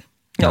tarinoita.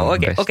 Joo,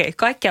 okei.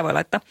 Kaikkea voi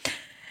laittaa.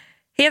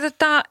 Ja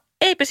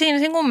eipä siinä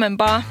sen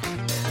kummempaa.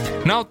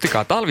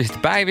 Nauttikaa talvisista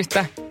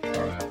päivistä.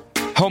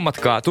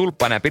 Hommatkaa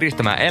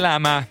piristämään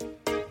elämää.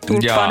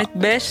 Tulppaanit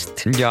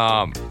best.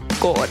 Ja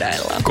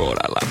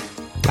koodaillaan.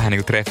 Vähän niin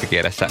kuin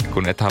treffikielessä,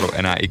 kun et halua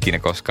enää ikinä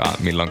koskaan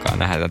milloinkaan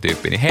nähdä tätä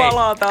tyyppiä. Niin hei,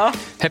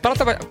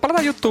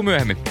 palataan juttuun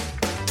myöhemmin.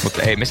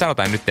 Mutta ei, me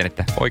sanotaan nyt,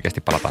 että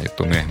oikeasti palataan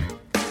juttuun myöhemmin.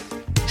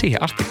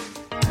 Siihen asti.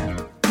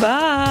 Bye!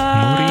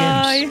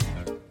 Morjens!